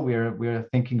long ago we're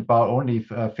thinking about only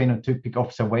phenotypic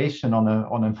observation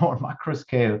on a more macro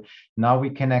scale. Now we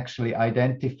can actually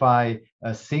identify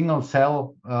a single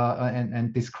cell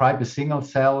and describe a single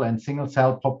cell and single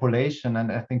cell population.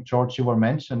 And I think, George, you were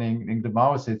mentioning in the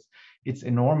mouse, it's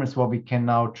enormous what we can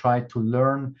now try to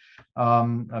learn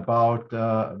about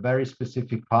very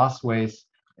specific pathways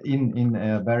in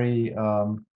a very,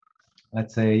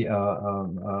 let's say,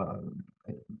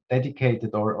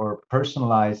 dedicated or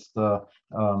personalized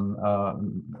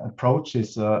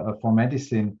approaches for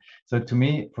medicine. So to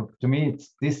me, it's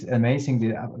this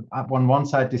amazing. On one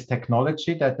side, this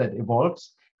technology that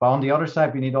evolves. But on the other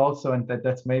side, we need also, and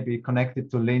that's maybe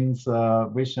connected to Lynn's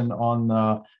vision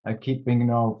on keeping,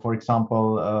 for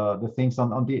example, the things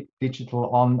on the digital,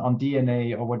 on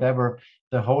DNA or whatever,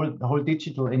 the whole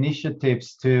digital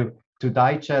initiatives to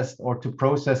digest or to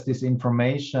process this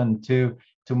information, to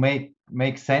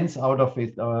make sense out of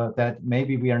it, that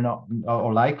maybe we are not,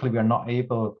 or likely we are not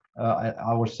able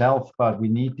ourselves, but we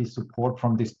need the support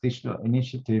from these digital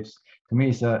initiatives. To me,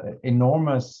 it's an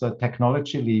enormous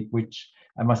technology leap, which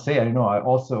I must say, I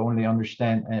also only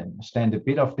understand a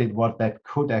bit of it, what that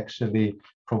could actually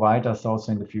provide us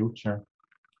also in the future.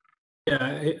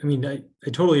 Yeah, I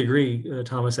totally agree,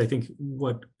 Thomas. I think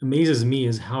what amazes me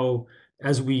is how,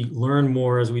 as we learn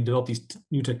more, as we develop these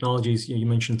new technologies, you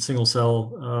mentioned single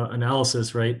cell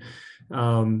analysis, right?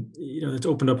 It's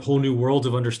opened up whole new worlds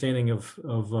of understanding of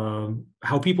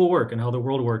how people work and how the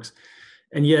world works.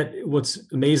 And yet what's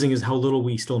amazing is how little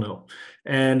we still know.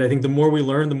 And I think the more we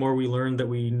learn that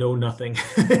we know nothing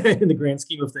in the grand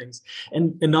scheme of things.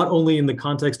 And not only in the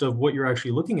context of what you're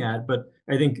actually looking at, but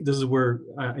I think this is where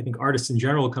I think artists in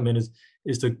general come in,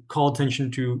 is to call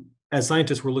attention to, as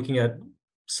scientists, we're looking at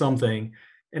something,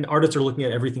 and artists are looking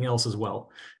at everything else as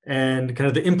well. And kind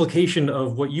of the implication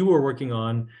of what you were working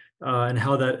on, and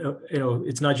how that,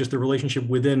 it's not just the relationship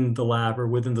within the lab or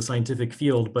within the scientific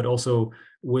field, but also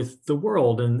with the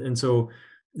world. And so,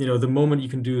 the moment you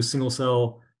can do single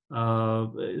cell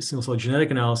single cell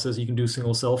genetic analysis, you can do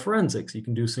single cell forensics, you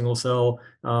can do single cell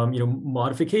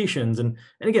modifications, and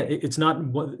again, it's not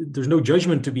there's no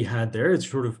judgment to be had there. It's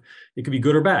sort of, it could be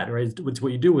good or bad, right? It's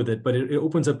what you do with it, but it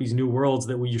opens up these new worlds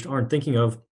that we just aren't thinking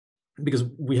of, because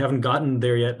we haven't gotten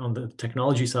there yet on the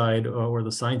technology side or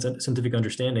the science and scientific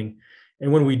understanding.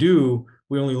 And when we do,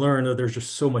 we only learn that there's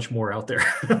just so much more out there.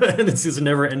 And it's a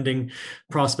never-ending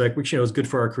prospect, which, is good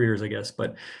for our careers, I guess.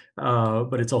 But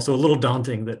it's also a little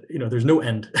daunting that, there's no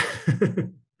end.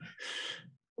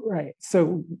 Right.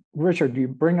 So, Richard, you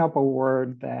bring up a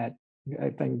word that I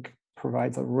think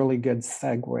provides a really good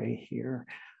segue here,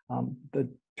 the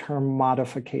term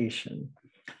modification.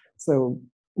 So,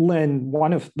 Lynn,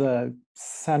 one of the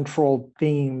central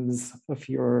themes of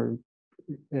your,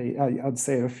 I'd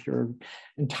say, of your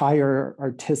entire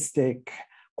artistic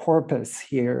corpus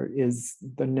here is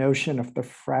the notion of the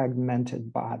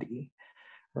fragmented body,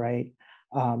 right?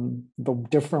 The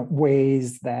different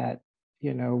ways that,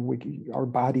 our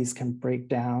bodies can break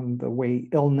down, the way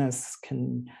illness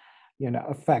can,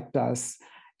 affect us.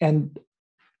 And,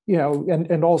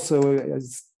 and also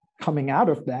as coming out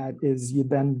of that is you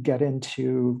then get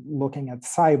into looking at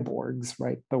cyborgs,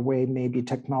 right? The way maybe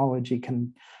technology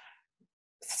can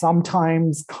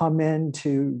sometimes come in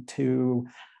to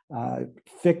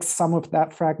fix some of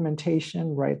that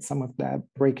fragmentation, right? Some of that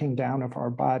breaking down of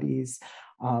our bodies.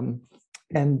 So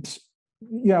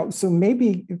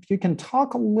maybe if you can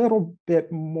talk a little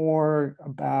bit more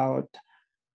about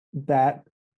that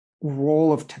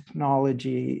role of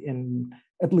technology in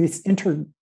at least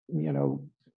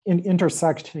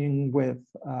intersecting with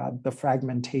the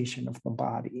fragmentation of the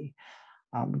body.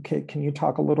 Can you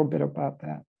talk a little bit about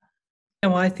that?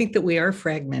 Well, I think that we are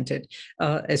fragmented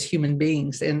as human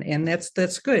beings, and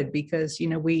that's good, because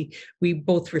we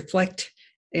both reflect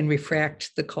and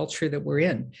refract the culture that we're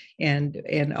in,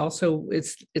 and also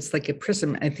it's like a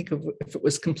prism. I think if it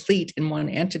was complete in one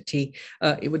entity,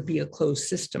 it would be a closed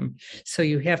system. So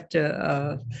you have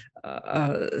to.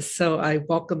 So I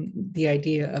welcome the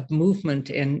idea of movement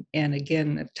and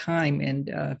again of time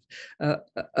and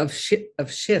of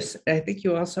shifts. I think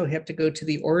you also have to go to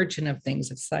the origin of things,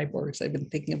 of cyborgs. I've been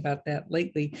thinking about that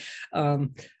lately.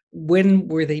 When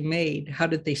were they made? How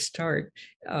did they start?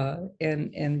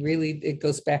 And really, it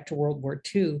goes back to World War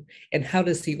II. And how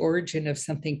does the origin of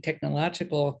something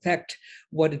technological affect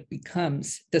what it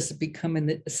becomes? Does it become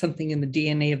something in the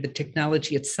DNA of the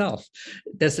technology itself?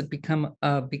 Does it become,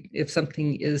 if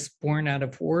something is born out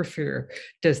of warfare,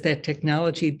 does that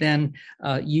technology then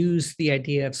use the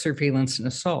idea of surveillance and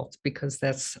assault? Because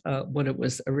that's what it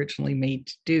was originally made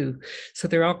to do. So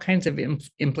there are all kinds of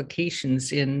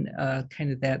implications in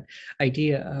kind of that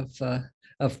idea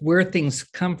of where things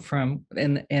come from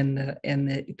and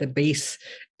the base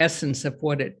essence of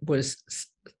what it was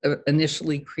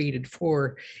initially created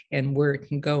for, and where it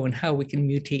can go and how we can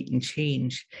mutate and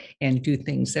change and do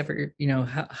things ever,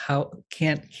 how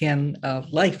can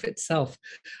life itself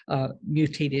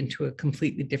mutate into a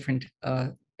completely different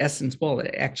essence? Well,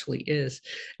 it actually is.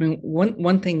 I mean,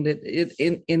 one thing that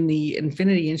in the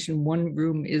Infinity Engine, one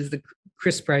room is the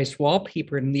crispized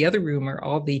wallpaper, and the other room are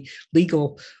all the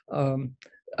legal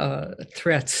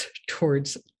threats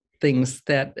towards things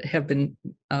that have been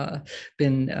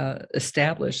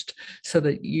established, so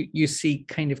that you see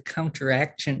kind of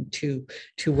counteraction to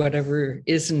whatever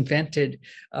is invented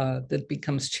that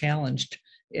becomes challenged.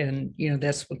 And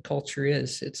that's what culture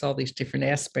is. It's all these different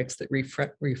aspects that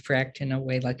refract in a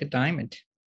way like a diamond.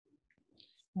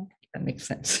 That makes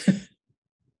sense.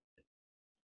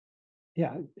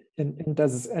 Yeah, and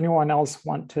does anyone else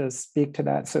want to speak to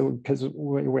that? So, because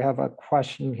we have a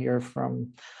question here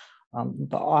from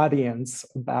the audience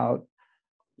about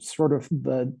sort of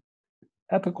the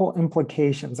ethical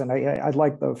implications, and I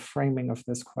like the framing of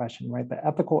this question, right? The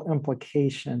ethical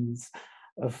implications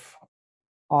of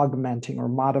augmenting or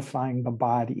modifying the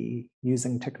body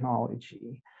using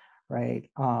technology, right?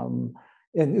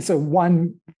 And so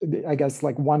one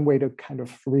way to kind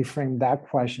of reframe that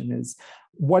question is,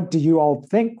 what do you all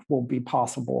think will be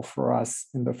possible for us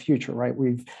in the future, right?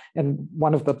 And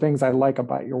one of the things I like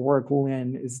about your work,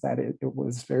 Lynn, is that it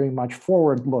was very much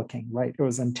forward-looking, right? It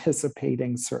was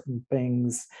anticipating certain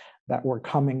things that were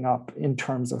coming up in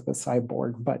terms of the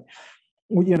cyborg. But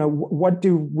what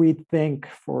do we think,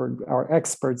 for our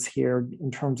experts here,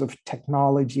 in terms of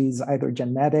technologies, either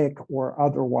genetic or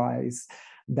otherwise,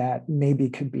 that maybe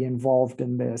could be involved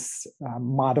in this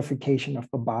modification of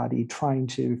the body, trying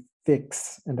to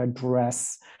fix and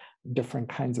address different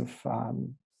kinds of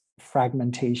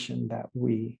fragmentation that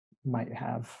we might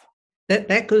have?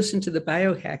 That goes into the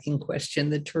biohacking question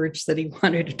that George said he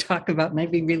wanted to talk about, and I'd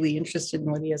be really interested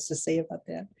in what he has to say about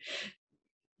that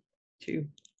too.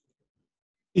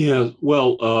 Yeah,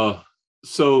 well,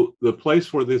 so the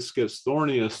place where this gets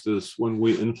thorniest is when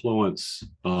we influence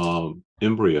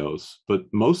embryos, but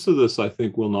most of this I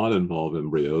think will not involve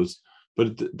embryos, but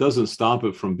it doesn't stop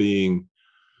it from being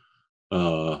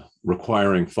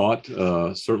requiring thought.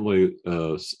 Certainly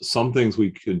some things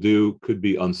we could do could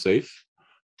be unsafe.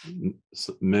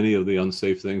 Many of the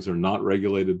unsafe things are not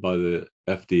regulated by the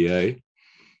FDA.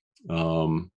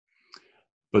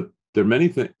 But there are many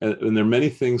things, and there are many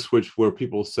things where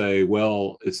people say,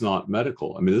 well, it's not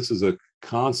medical. I mean, this is a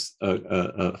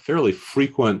fairly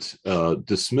frequent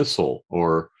dismissal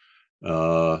or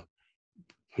pejorative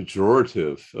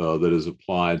that is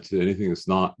applied to anything that's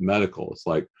not medical. It's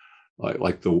like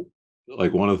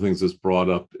one of the things that's brought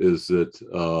up is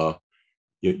that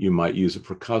you might use it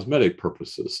for cosmetic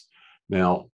purposes.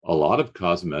 Now, a lot of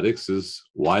cosmetics is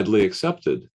widely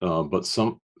accepted, but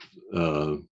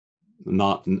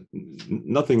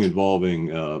nothing involving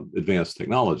advanced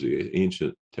technology.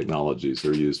 Ancient technologies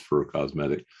are used for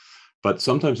cosmetic, but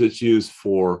sometimes it's used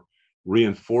for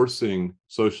reinforcing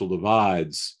social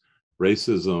divides,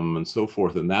 racism, and so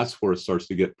forth. And that's where it starts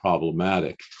to get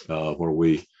problematic, where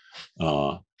we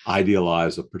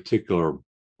idealize a particular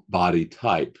body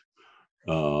type,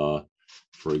 for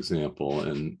example,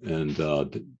 and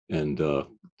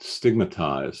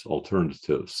stigmatize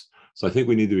alternatives. So I think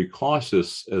we need to be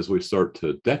cautious as we start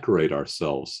to decorate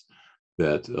ourselves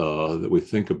that we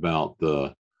think about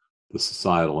the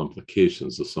societal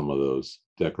implications of some of those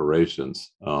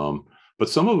decorations. But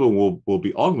some of them will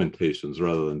be augmentations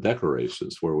rather than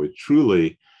decorations, where we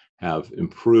truly have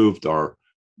improved our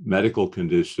medical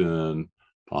condition,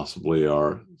 possibly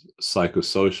our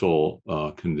psychosocial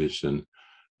condition.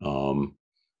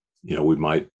 We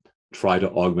might try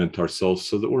to augment ourselves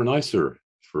so that we're nicer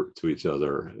to each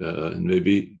other, and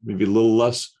maybe a little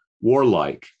less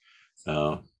warlike.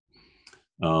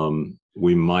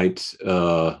 We might,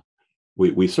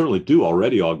 we certainly do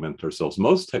already augment ourselves.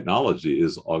 Most technology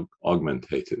is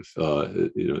augmentative.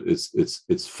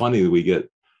 It's funny that we get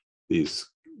these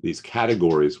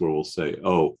categories where we'll say,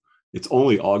 oh, it's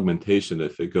only augmentation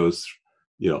if it goes,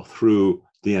 through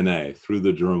DNA, through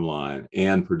the germline,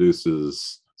 and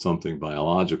produces something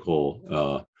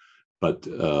biological.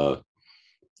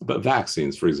 But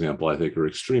vaccines, for example, I think are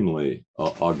extremely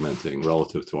augmenting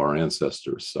relative to our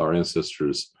ancestors. Our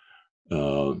ancestors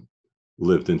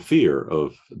lived in fear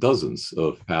of dozens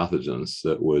of pathogens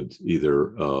that would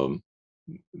either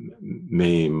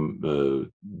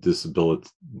maim, disability,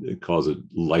 cause a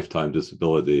lifetime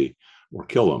disability, or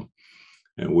kill them.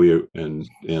 And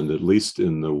at least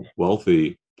in the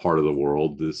wealthy part of the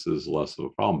world, this is less of a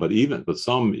problem. But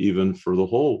some even for the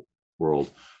whole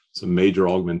world, it's a major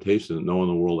augmentation that no one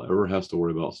in the world ever has to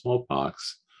worry about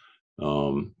smallpox. They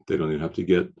don't even have to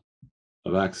get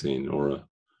a vaccine or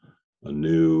a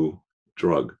new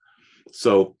drug.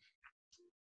 So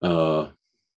the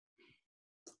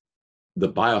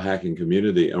biohacking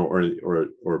community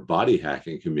or body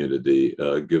hacking community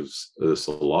gives us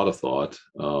a lot of thought,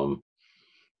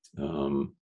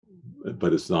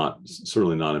 but it's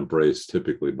certainly not embraced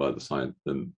typically by the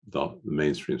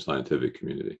mainstream scientific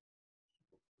community.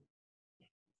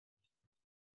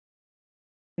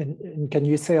 And can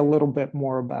you say a little bit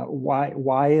more about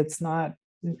why it's not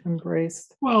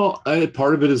embraced? Well,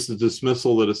 part of it is the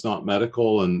dismissal that it's not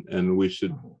medical, and we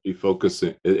should be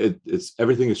focusing. It's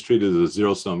everything is treated as a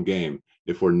zero-sum game.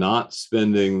 If we're not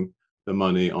spending the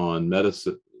money on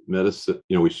medicine,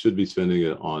 we should be spending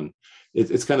it on.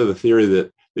 It's kind of the theory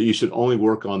that you should only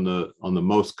work on the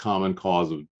most common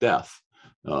cause of death.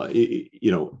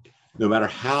 No matter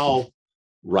how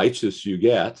righteous you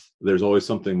get, there's always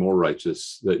something more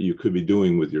righteous that you could be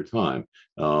doing with your time.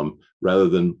 Rather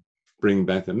than bringing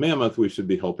back the mammoth, we should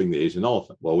be helping the Asian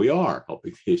elephant. Well, we are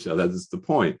helping the Asian. That's the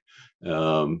point.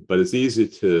 But it's easy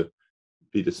to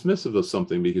be dismissive of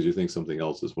something because you think something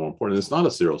else is more important. It's not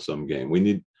a zero-sum game. We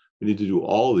need to do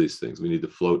all these things. We need to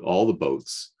float all the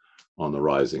boats on the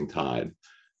rising tide.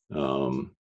 They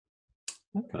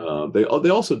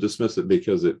also dismiss it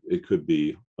because it could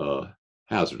be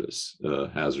hazardous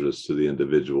to the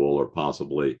individual, or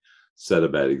possibly set a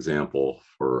bad example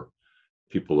for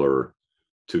people who are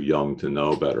too young to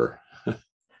know better.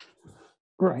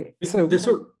 Right. So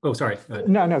sorry.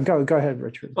 No, go ahead,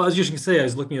 Richard. Well, I was just going to say, I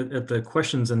was looking at the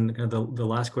questions, and kind of the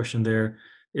last question there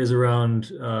is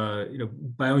around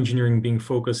bioengineering being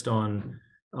focused on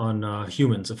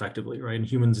humans effectively, right? And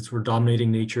humans, it's we're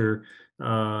dominating nature,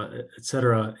 et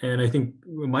cetera. And I think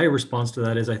my response to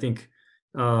that is, I think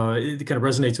it kind of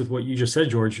resonates with what you just said,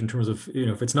 George, in terms of,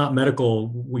 if it's not medical,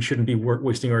 we shouldn't be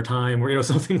wasting our time, or,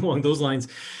 something along those lines.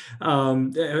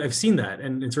 I've seen that,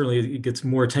 and certainly it gets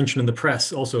more attention in the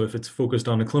press also if it's focused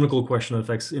on a clinical question that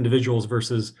affects individuals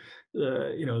versus,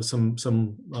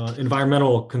 some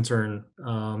environmental concern.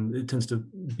 It tends to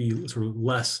be sort of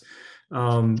less.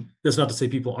 That's not to say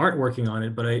people aren't working on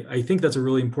it, but I think that's a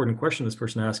really important question this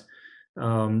person asked.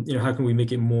 How can we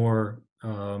make it more,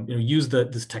 use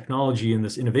this technology and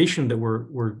this innovation that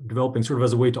we're developing sort of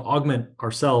as a way to augment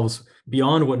ourselves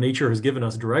beyond what nature has given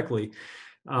us directly,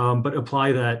 but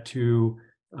apply that to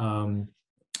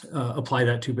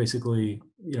basically,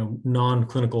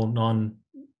 non-clinical,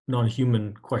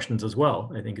 non-human questions as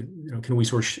well. I think, can we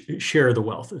sort of share the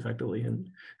wealth effectively, and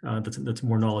that's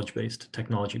more knowledge-based,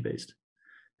 technology-based.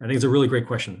 I think it's a really great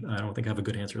question. I don't think I have a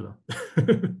good answer though.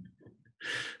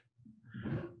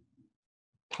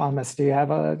 Thomas, do you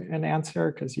have an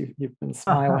answer? Because you've been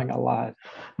smiling a lot.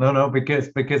 No,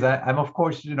 because I'm of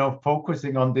course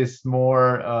focusing on this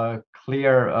more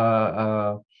clear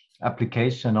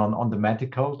application on the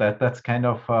medical. That's kind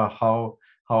of how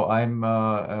I'm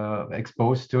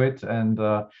exposed to it, and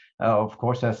of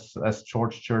course, as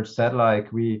George said, like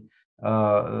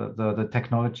the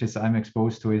technologies I'm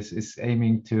exposed to is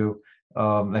aiming to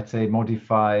let's say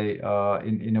modify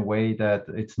in a way that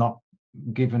it's not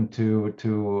given to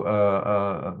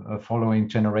following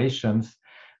generations.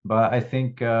 But I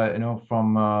think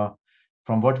from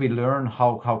what we learn,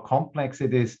 how complex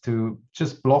it is to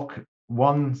just block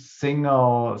one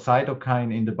single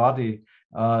cytokine in the body,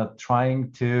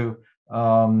 trying to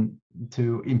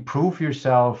improve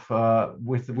yourself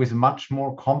with a much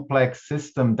more complex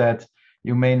system that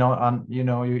you may not, you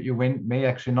may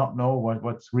actually not know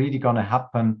what's really going to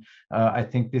happen. I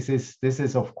think this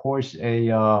is of course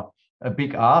a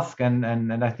big ask, and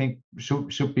I think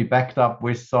should be backed up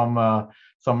with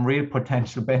some real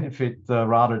potential benefit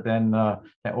rather than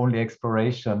only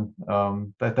exploration.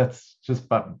 That's just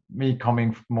about me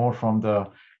coming more from the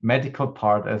medical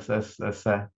part as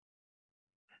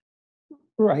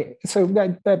Right. So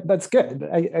that's good.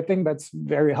 I think that's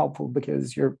very helpful,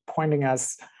 because you're pointing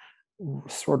us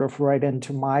sort of right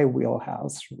into my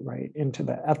wheelhouse, right, into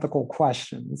the ethical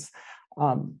questions.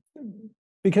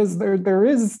 Because there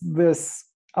is this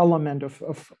element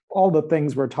of all the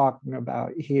things we're talking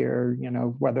about here,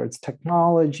 whether it's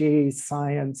technology,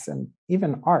 science, and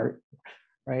even art,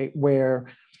 right, where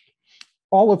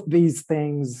all of these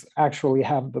things actually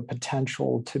have the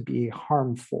potential to be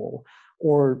harmful,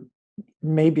 or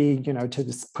maybe, to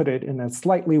just put it in a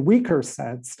slightly weaker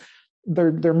sense,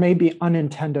 there may be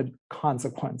unintended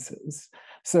consequences.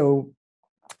 So,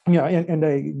 and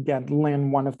again,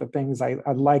 Lynn, one of the things I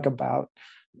like about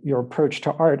your approach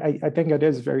to art, I think it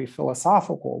is very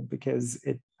philosophical, because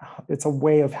it's a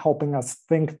way of helping us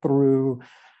think through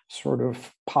sort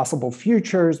of possible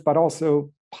futures, but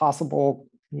also possible,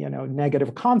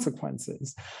 negative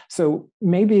consequences. So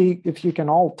maybe if you can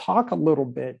all talk a little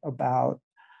bit about,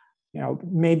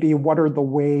 maybe what are the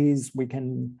ways we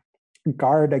can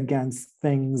guard against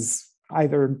things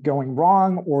either going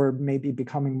wrong or maybe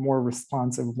becoming more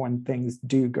responsive when things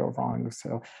do go wrong.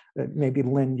 So maybe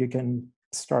Lynn, you can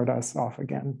start us off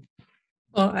again.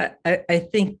 Well, I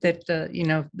think that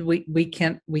we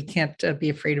can't be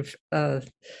afraid of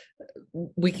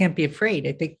we can't be afraid.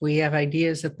 I think we have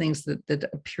ideas of things that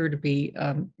appear to be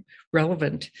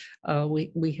relevant.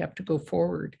 We have to go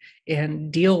forward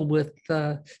and deal with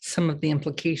some of the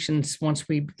implications once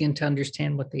we begin to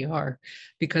understand what they are,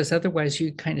 because otherwise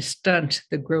you kind of stunt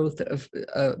the growth of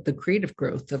the creative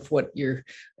growth of what you're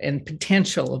and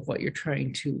potential of what you're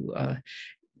trying to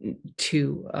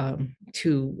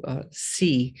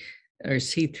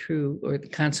see through, or the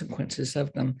consequences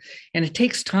of them. And it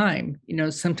takes time.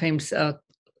 Sometimes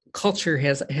culture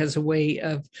has a way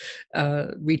of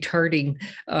retarding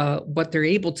what they're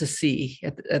able to see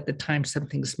at the time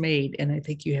something's made. And I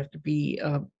think you have to be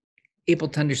able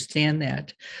to understand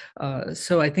that.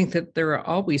 So I think that there are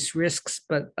always risks,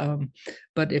 but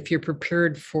if you're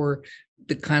prepared for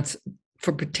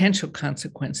for potential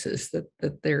consequences,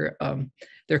 that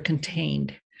they're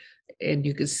contained, and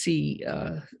you can see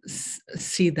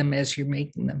them as you're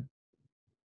making them.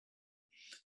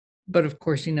 But of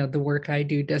course, the work I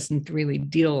do doesn't really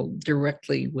deal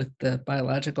directly with the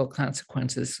biological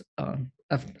consequences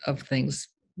of things,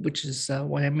 which is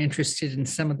why I'm interested in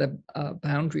some of the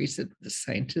boundaries that the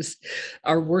scientists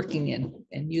are working in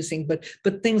and using. But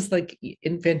things like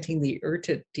inventing the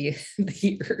ERTA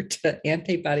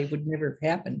antibody would never have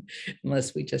happened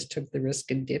unless we just took the risk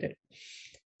and did it.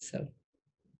 So.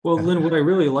 Well, Lynn, what I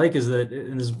really like is that,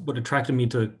 and this is what attracted me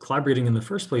to collaborating in the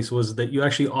first place, was that you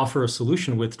actually offer a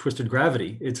solution with twisted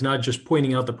gravity. It's not just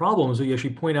pointing out the problems, but you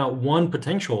actually point out one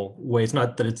potential way. It's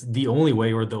not that it's the only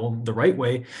way or the right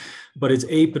way, but it's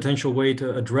a potential way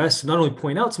to address, not only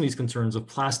point out some of these concerns of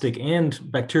plastic and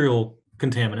bacterial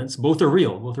contaminants, both are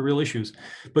real issues,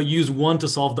 but use one to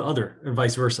solve the other and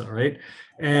vice versa, right?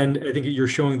 And I think you're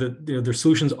showing that their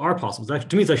solutions are possible.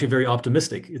 To me, it's actually very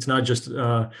optimistic. It's not just,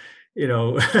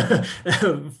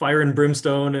 fire and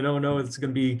brimstone and, oh no,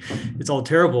 it's all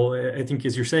terrible. I think,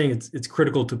 as you're saying, it's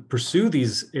critical to pursue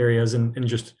these areas and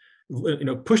just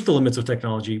push the limits of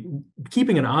technology,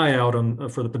 keeping an eye out on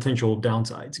for the potential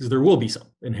downsides, because there will be some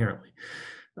inherently.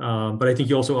 But I think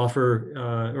you also offer,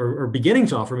 or beginning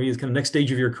to offer, maybe is kind of next stage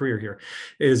of your career here,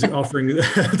 is offering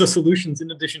the solutions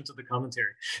in addition to the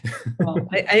commentary. Well,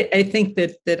 I think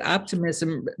that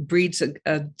optimism breeds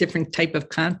a different type of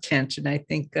content, and I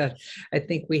think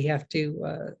we have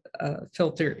to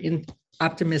filter in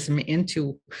optimism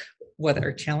into what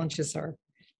our challenges are,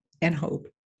 and hope.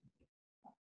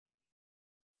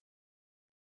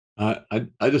 I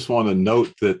just want to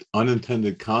note that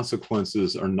unintended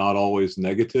consequences are not always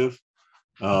negative.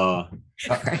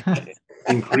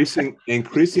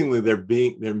 Increasingly, they're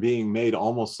being made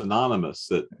almost synonymous,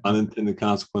 that unintended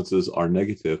consequences are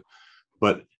negative.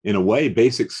 But in a way,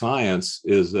 basic science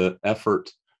is an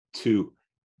effort to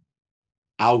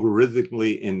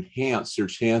algorithmically enhance your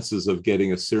chances of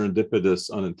getting a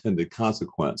serendipitous unintended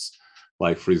consequence.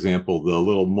 Like, for example, the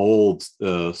little mold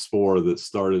spore that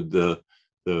started the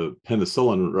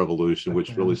penicillin revolution,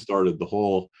 which really started the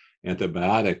whole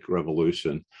antibiotic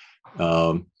revolution.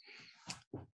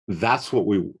 That's what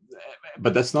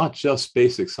but that's not just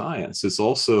basic science. It's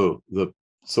also the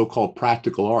so-called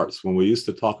practical arts. When we used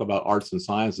to talk about arts and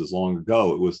sciences long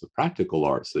ago, it was the practical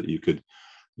arts that you could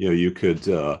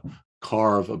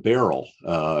carve a barrel,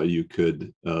 you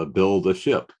could build a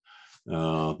ship.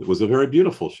 It was a very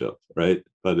beautiful ship, right?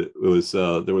 But it was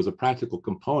there was a practical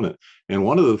component. And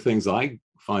one of the things I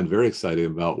find very exciting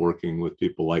about working with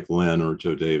people like Lynn or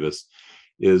Joe Davis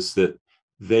is that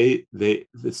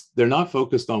they're not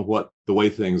focused on the way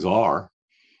things are.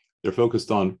 They're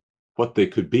focused on what they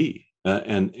could be.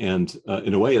 And in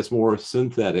a way, it's more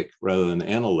synthetic rather than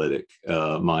analytic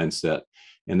mindset.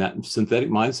 And that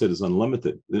synthetic mindset is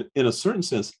unlimited. In a certain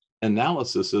sense,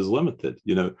 analysis is limited.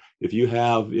 If you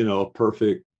have, a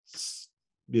perfect,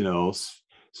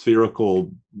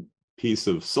 spherical piece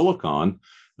of silicon,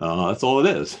 that's all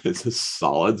it is. It's a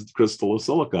solid crystal of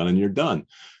silicon, and you're done.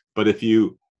 But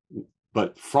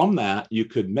from that, you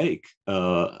could make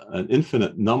an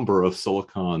infinite number of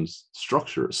silicon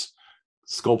structures,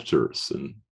 sculptures,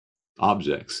 and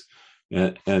objects,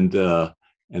 and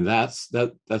that's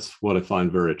what I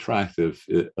find very attractive.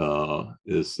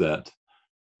 Is that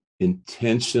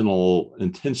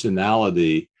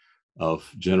intentionality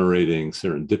of generating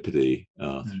serendipity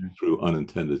through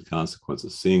unintended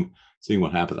consequences, seeing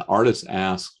what happens. Artists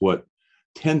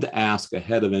tend to ask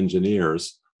ahead of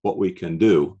engineers what we can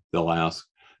do. They'll ask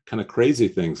kind of crazy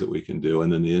things that we can do,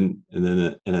 and then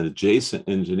an adjacent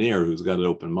engineer who's got an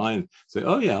open mind say,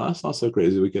 "Oh yeah, that's not so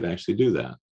crazy. We could actually do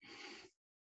that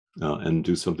and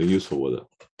do something useful with it."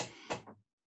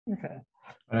 Okay,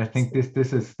 I think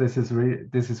this is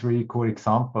really cool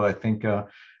example. I think a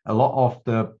lot of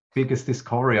the biggest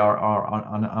discovery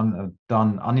are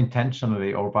done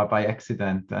unintentionally or by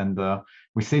accident, and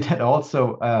we see that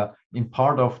also in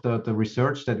part of the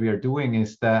research that we are doing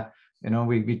is that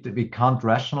we can't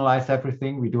rationalize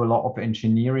everything. We do a lot of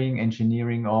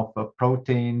engineering of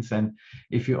proteins, and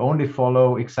if you only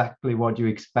follow exactly what you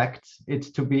expect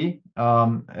it to be,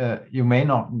 you may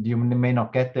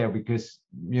not get there because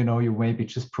you may be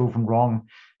just proven wrong.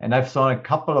 And I've saw a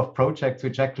couple of projects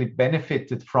which actually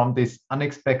benefited from this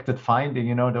unexpected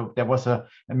finding. There was a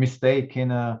mistake in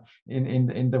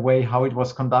the way how it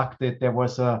was conducted. There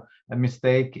was a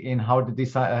mistake in how the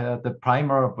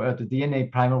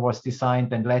DNA primer was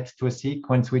designed and led to a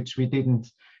sequence which we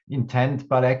didn't intend,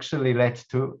 but actually led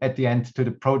to, at the end, to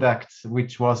the product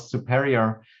which was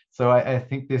superior. So I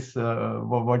think this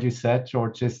what you said,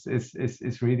 George, is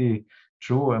really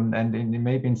true, and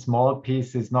maybe in small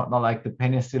pieces, not like the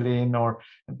penicillin or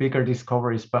bigger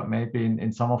discoveries, but maybe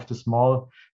in some of the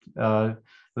small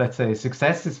let's say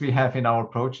successes we have in our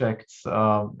projects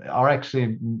are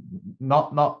actually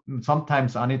not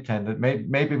sometimes unintended.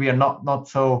 Maybe we are not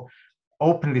so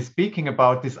openly speaking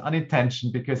about this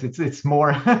unintention because it's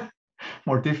more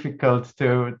more difficult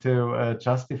to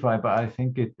justify, but I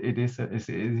think it is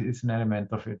an element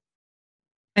of it.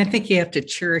 I think you have to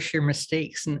cherish your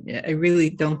mistakes, and I really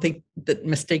don't think that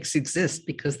mistakes exist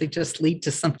because they just lead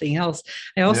to something else.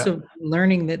 I also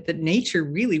learning that nature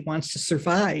really wants to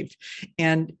survive,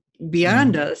 and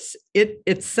beyond us, it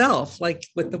itself, like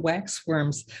with the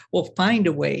waxworms, will find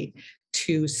a way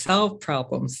to solve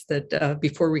problems that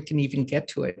before we can even get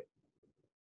to it.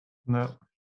 No,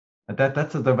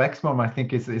 that's the waxworm. I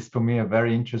think is for me a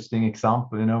very interesting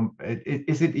example. You know,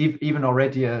 is it even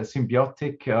already a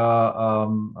symbiotic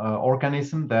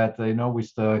organism that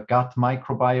with the gut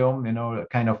microbiome,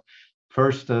 kind of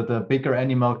first the bigger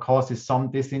animal causes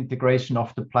some disintegration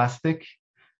of the plastic,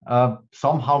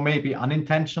 somehow maybe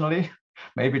unintentionally.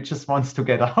 Maybe it just wants to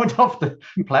get out of the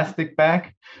plastic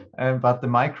bag, but the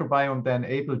microbiome then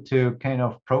able to kind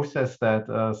of process that.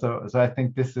 So I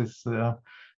think this is, to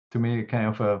me, kind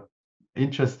of a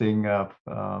interesting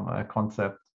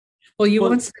concept. Well, you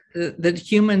once said that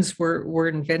humans were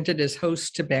invented as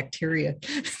hosts to bacteria.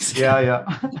 Yeah.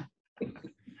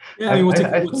 Yeah, I mean,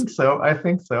 I think so. I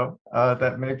think so.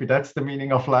 That maybe that's the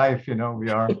meaning of life. We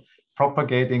are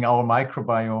propagating our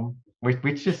microbiome,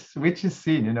 which is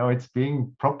seen. It's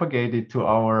being propagated to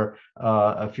our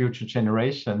future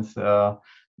generations,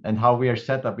 and how we are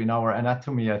set up in our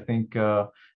anatomy. I think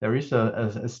there is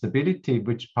a stability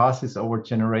which passes over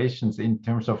generations in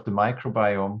terms of the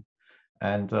microbiome.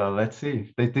 And let's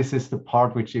see. This is the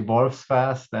part which evolves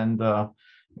fast and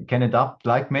can adapt,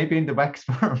 like maybe in the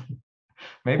waxworm.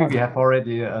 Maybe we have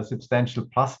already a substantial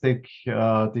plastic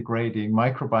degrading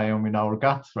microbiome in our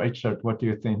guts, Richard. What do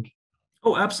you think?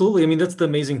 Oh, absolutely. I mean, that's the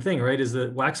amazing thing, right? Is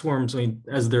that waxworms, I mean,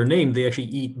 as they're named, they actually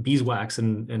eat beeswax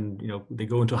and they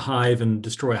go into a hive and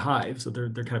destroy a hive. So they're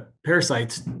kind of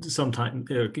parasites sometimes.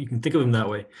 You can think of them that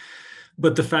way.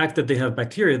 But the fact that they have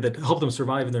bacteria that help them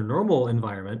survive in their normal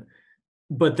environment,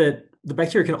 but that the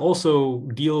bacteria can also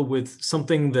deal with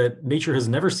something that nature has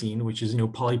never seen, which is,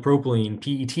 polypropylene,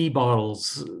 PET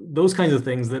bottles, those kinds of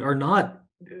things that are not,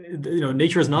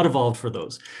 nature has not evolved for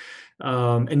those.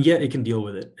 And yet it can deal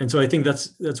with it. And so I think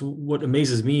that's what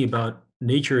amazes me about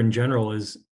nature in general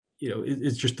is,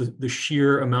 it's just the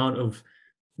sheer amount of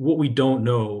what we don't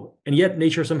know. And yet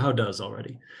nature somehow does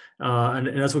already.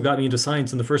 And that's what got me into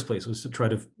science in the first place, was to try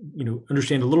to,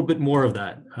 understand a little bit more of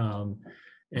that.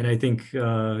 And I think,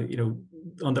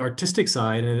 on the artistic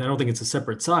side, and I don't think it's a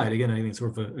separate side, again, I think it's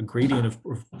sort of a gradient of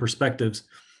perspectives.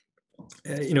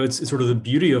 It's sort of the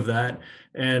beauty of that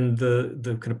and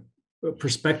the kind of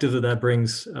perspective that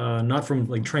brings, not from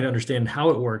like trying to understand how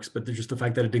it works, but just the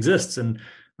fact that it exists. And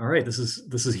all right, this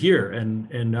is here.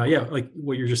 And like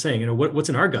what you're just saying, what's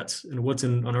in our guts and what's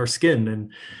on our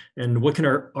skin and what can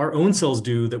our own cells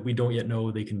do that we don't yet know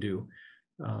they can do.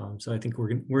 So I think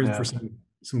we're in for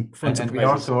some fun and we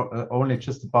also only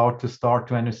just about to start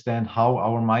to understand how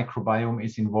our microbiome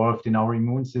is involved in our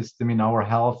immune system, in our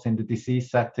health, in the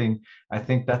disease setting. I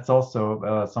think that's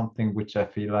also something which I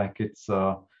feel like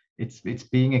it's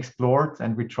being explored,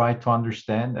 and we try to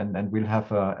understand, and will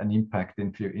have an impact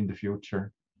in the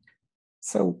future.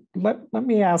 So let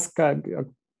me ask,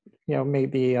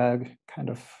 maybe a kind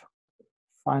of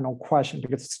final question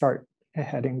to start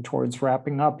heading towards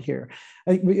wrapping up here,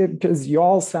 because you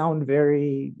all sound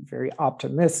very, very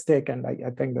optimistic, and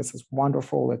I think this is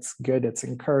wonderful. It's good, it's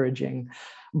encouraging.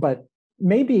 But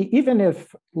maybe even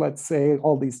if, let's say,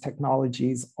 all these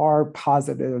technologies are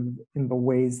positive in the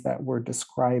ways that we're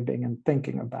describing and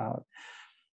thinking about,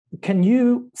 can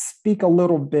you speak a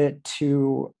little bit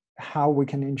to how we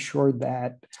can ensure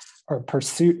that our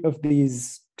pursuit of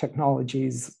these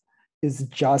technologies is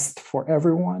just for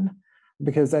everyone?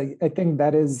 Because I think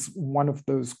that is one of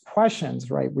those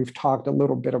questions, right? We've talked a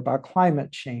little bit about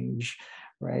climate change,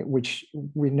 right? Which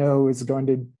we know is going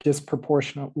to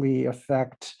disproportionately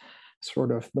affect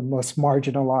sort of the most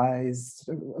marginalized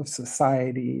of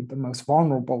society, the most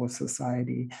vulnerable of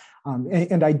society.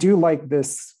 And I do like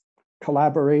this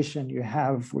collaboration you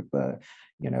have with the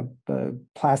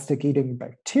plastic eating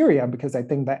bacteria, because I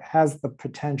think that has the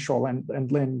potential,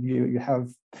 and Lynn, you have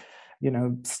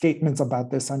statements about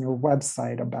this on your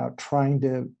website about trying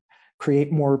to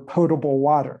create more potable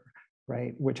water,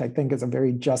 right? Which I think is a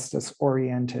very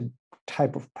justice-oriented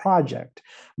type of project.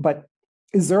 But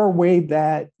is there a way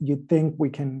that you think we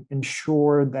can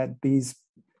ensure that these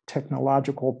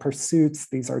technological pursuits,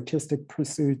 these artistic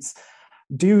pursuits,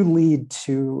 do lead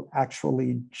to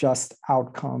actually just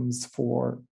outcomes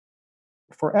for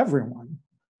everyone?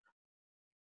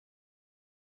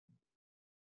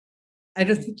 I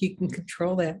don't think you can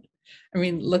control that. I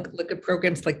mean, look at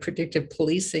programs like predictive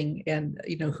policing, and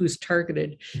who's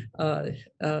targeted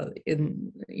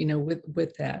in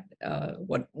with that.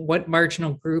 What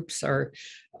marginal groups are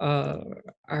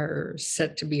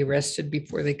set to be arrested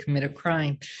before they commit a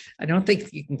crime. I don't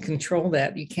think you can control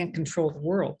that. You can't control the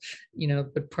world,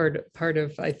 but part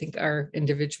of I think our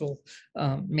individual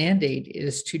mandate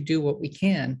is to do what we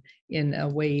can in a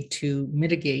way to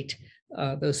mitigate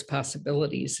those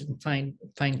possibilities and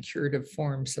find curative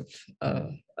forms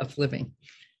of living.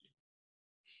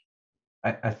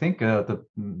 I think the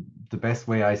best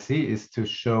way I see is to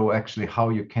show actually how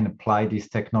you can apply this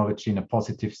technology in a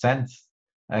positive sense.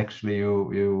 Actually,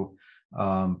 you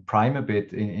prime a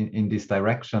bit in this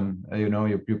direction.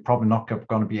 You're probably not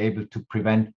going to be able to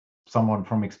prevent someone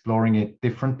from exploring it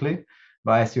differently,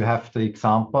 but as you have the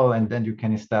example, and then you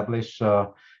can establish a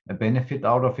benefit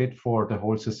out of it for the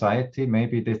whole society.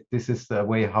 Maybe this is the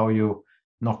way how you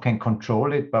not can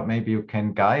control it, but maybe you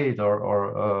can guide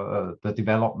or the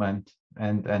development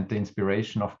and the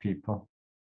inspiration of people.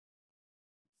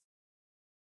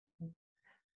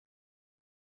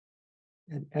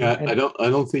 I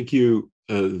don't think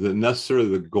necessarily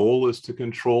the goal is to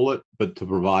control it, but to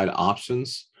provide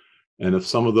options. And if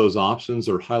some of those options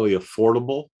are highly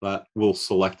affordable, that will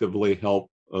selectively help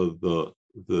the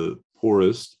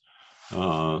poorest.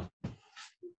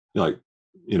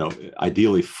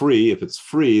 Ideally free. If it's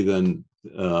free, then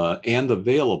and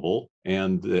available,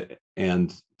 and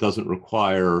doesn't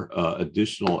require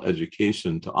additional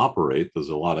education to operate. There's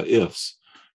a lot of ifs.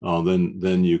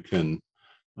 Then you can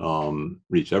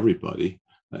reach everybody.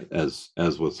 As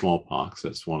with smallpox,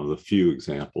 that's one of the few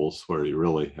examples where you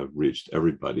really have reached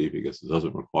everybody, because it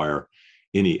doesn't require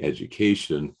any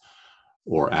education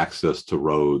or access to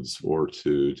roads or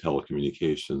to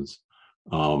telecommunications.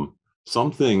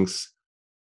 Some things,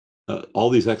 all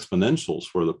these exponentials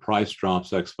where the price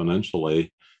drops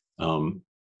exponentially,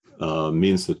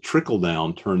 means the trickle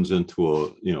down turns into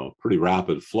a pretty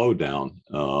rapid flow down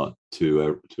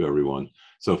to everyone.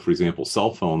 So, for example,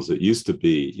 cell phones that used to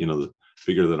be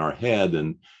bigger than our head,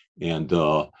 and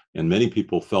many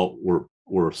people felt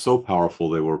were so powerful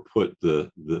they were put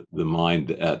the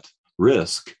mind at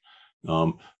risk.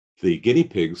 The guinea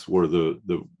pigs were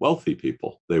the wealthy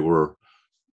people. They were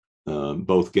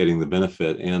both getting the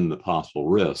benefit and the possible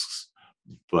risks.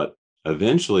 But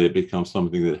eventually it becomes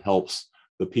something that helps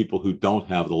the people who don't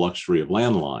have the luxury of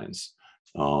landlines.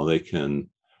 They can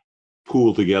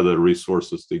pool together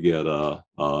resources to get a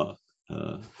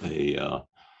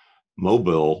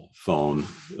mobile phone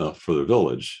for the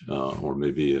village, or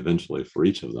maybe eventually for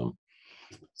each of them.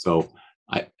 So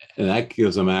and that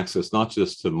gives them access not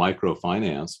just to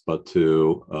microfinance, but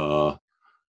to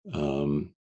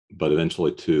but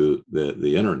eventually to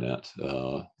the internet.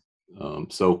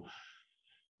 So,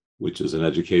 which is an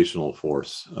educational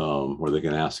force where they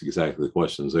can ask exactly the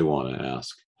questions they want to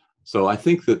ask. So I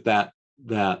think that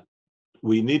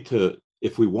we need to,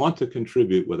 if we want to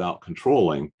contribute without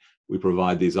controlling, we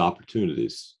provide these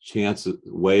opportunities, chances,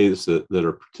 ways that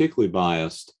are particularly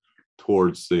biased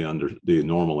towards the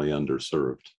normally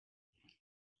underserved.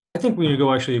 I think we need to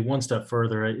go actually one step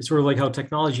further. It's sort of like how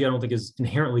technology, I don't think, is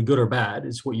inherently good or bad.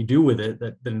 It's what you do with it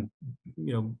that then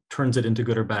turns it into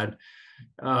good or bad.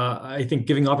 I think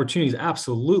giving opportunities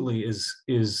absolutely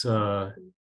is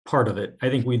part of it. I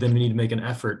think we then need to make an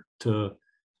effort to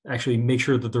actually make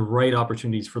sure that the right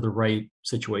opportunities for the right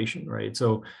situation, right?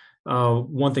 So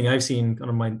one thing I've seen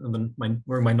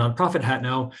wearing my nonprofit hat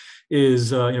now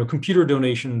is computer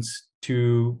donations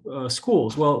to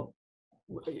schools. Well,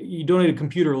 you donate a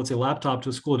computer, let's say a laptop, to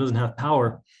a school that doesn't have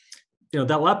power.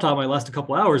 That laptop might last a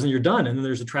couple hours and you're done. And then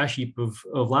there's a trash heap of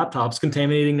laptops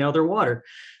contaminating now their water.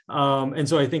 And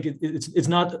so I think it's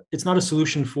not a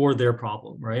solution for their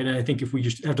problem, right? And I think if we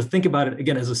just have to think about it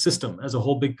again as a system, as a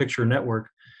whole big picture network,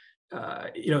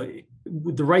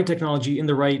 with the right technology in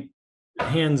the right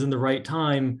hands in the right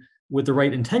time with the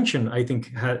right intention, I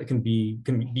think can be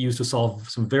used to solve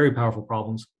some very powerful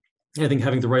problems. And I think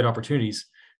having the right opportunities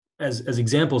as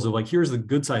examples of, like, here's the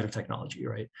good side of technology,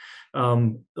 right?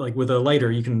 Like with a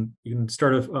lighter, you can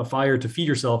start a fire to feed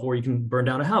yourself, or you can burn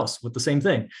down a house with the same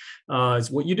thing.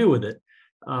 It's what you do with it.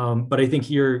 But I think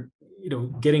here,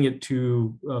 getting it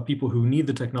to people who need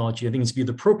the technology, I think it's be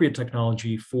the appropriate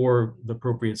technology for the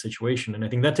appropriate situation. And I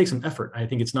think that takes some effort. I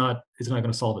think it's not going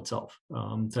to solve itself.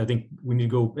 So I think we need to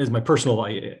go, as my personal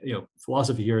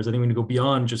philosophy here is, I think we need to go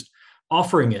beyond just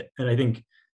offering it. And I think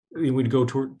we'd go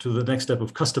to the next step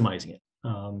of customizing it,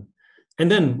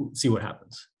 and then see what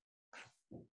happens.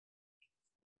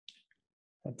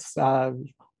 That's a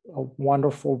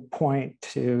wonderful point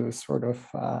to sort of,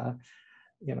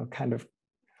 kind of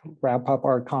wrap up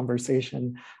our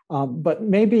conversation. But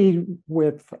maybe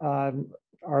with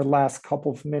our last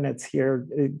couple of minutes here,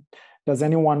 does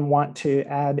anyone want to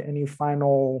add any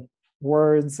final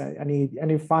words,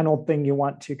 any final thing you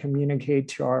want to communicate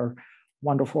to our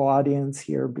wonderful audience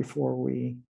here before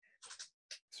we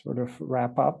sort of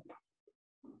wrap up?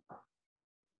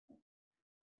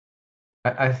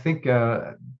 I think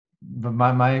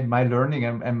my learning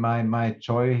and my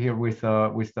joy here with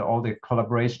all the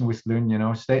collaboration with Lynn, you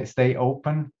know, stay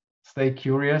open, stay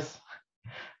curious,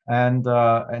 and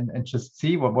just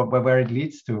see where it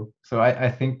leads to. So I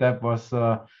think that was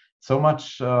so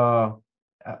much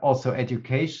also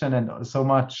education and so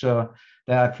much that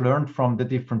I've learned from the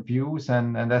different views,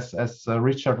 and as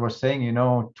Richard was saying, you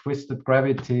know, twisted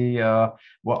gravity,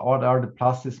 what are the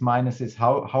pluses, minuses,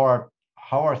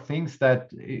 how are things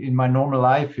that in my normal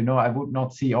life, you know, I would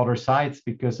not see other sides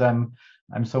because I'm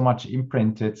so much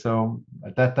imprinted. So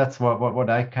that's what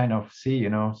I kind of see, you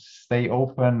know, stay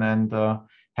open and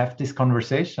have these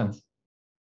conversations.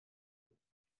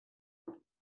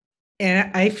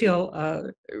 And I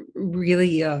feel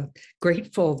really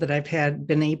grateful that I've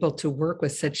been able to work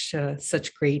with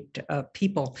such great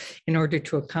people in order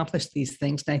to accomplish these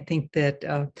things. And I think that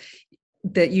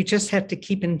that you just have to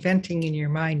keep inventing in your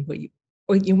mind what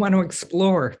you want to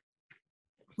explore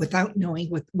without knowing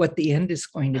what the end is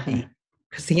going to be,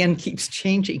 because the end keeps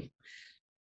changing.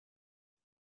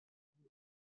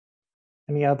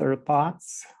 Any other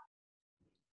thoughts?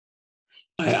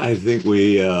 I think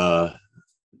we have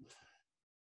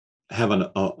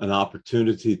an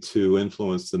opportunity to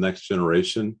influence the next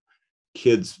generation.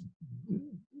 Kids,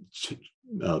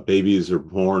 babies are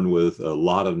born with a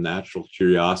lot of natural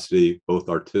curiosity, both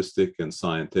artistic and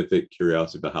scientific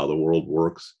curiosity about how the world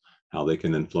works, how they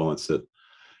can influence it.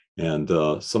 And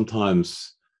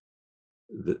sometimes,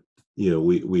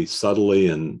 we subtly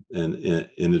and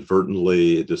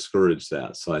inadvertently discourage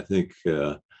that. So I think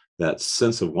that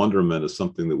sense of wonderment is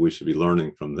something that we should be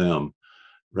learning from them,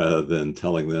 rather than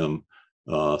telling them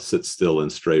sit still in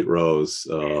straight rows,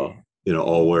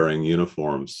 all wearing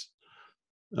uniforms.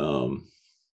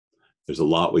 There's a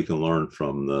lot we can learn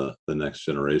from the next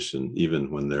generation,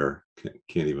 even when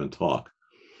can't even talk.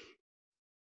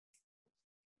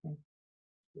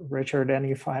 Richard,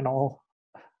 any final?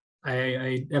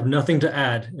 I have nothing to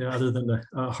add, other than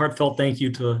a heartfelt thank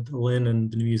you to Lynn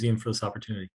and the New Museum for this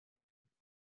opportunity.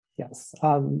 Yes,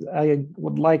 I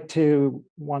would like to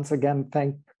once again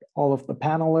thank all of the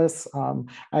panelists.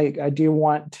 I do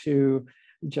want to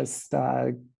just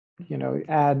add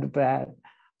that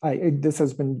this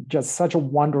has been just such a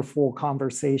wonderful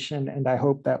conversation, and I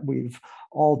hope that we've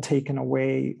all taken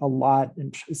away a lot,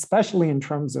 especially in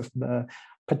terms of the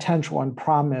potential and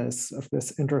promise of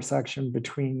this intersection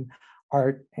between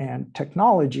art and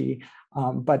technology.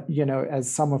 But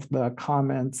as some of the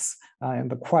comments and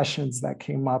the questions that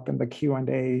came up in the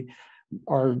Q&A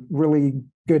are really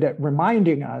good at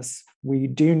reminding us, we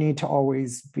do need to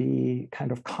always be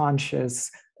kind of conscious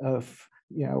of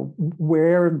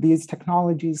where these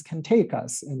technologies can take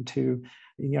us into,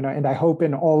 and I hope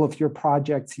in all of your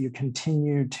projects you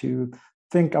continue to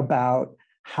think about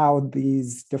how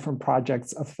these different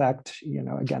projects affect,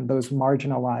 again, those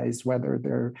marginalized, whether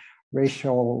they're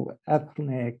racial,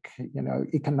 ethnic,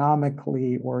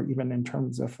 economically, or even in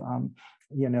terms of,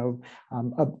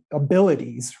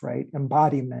 abilities, right,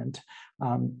 embodiment,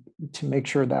 to make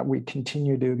sure that we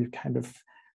continue to kind of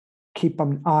keep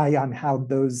an eye on how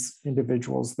those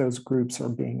individuals, those groups are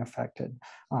being affected.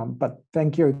 But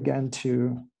thank you again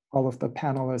to all of the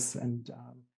panelists and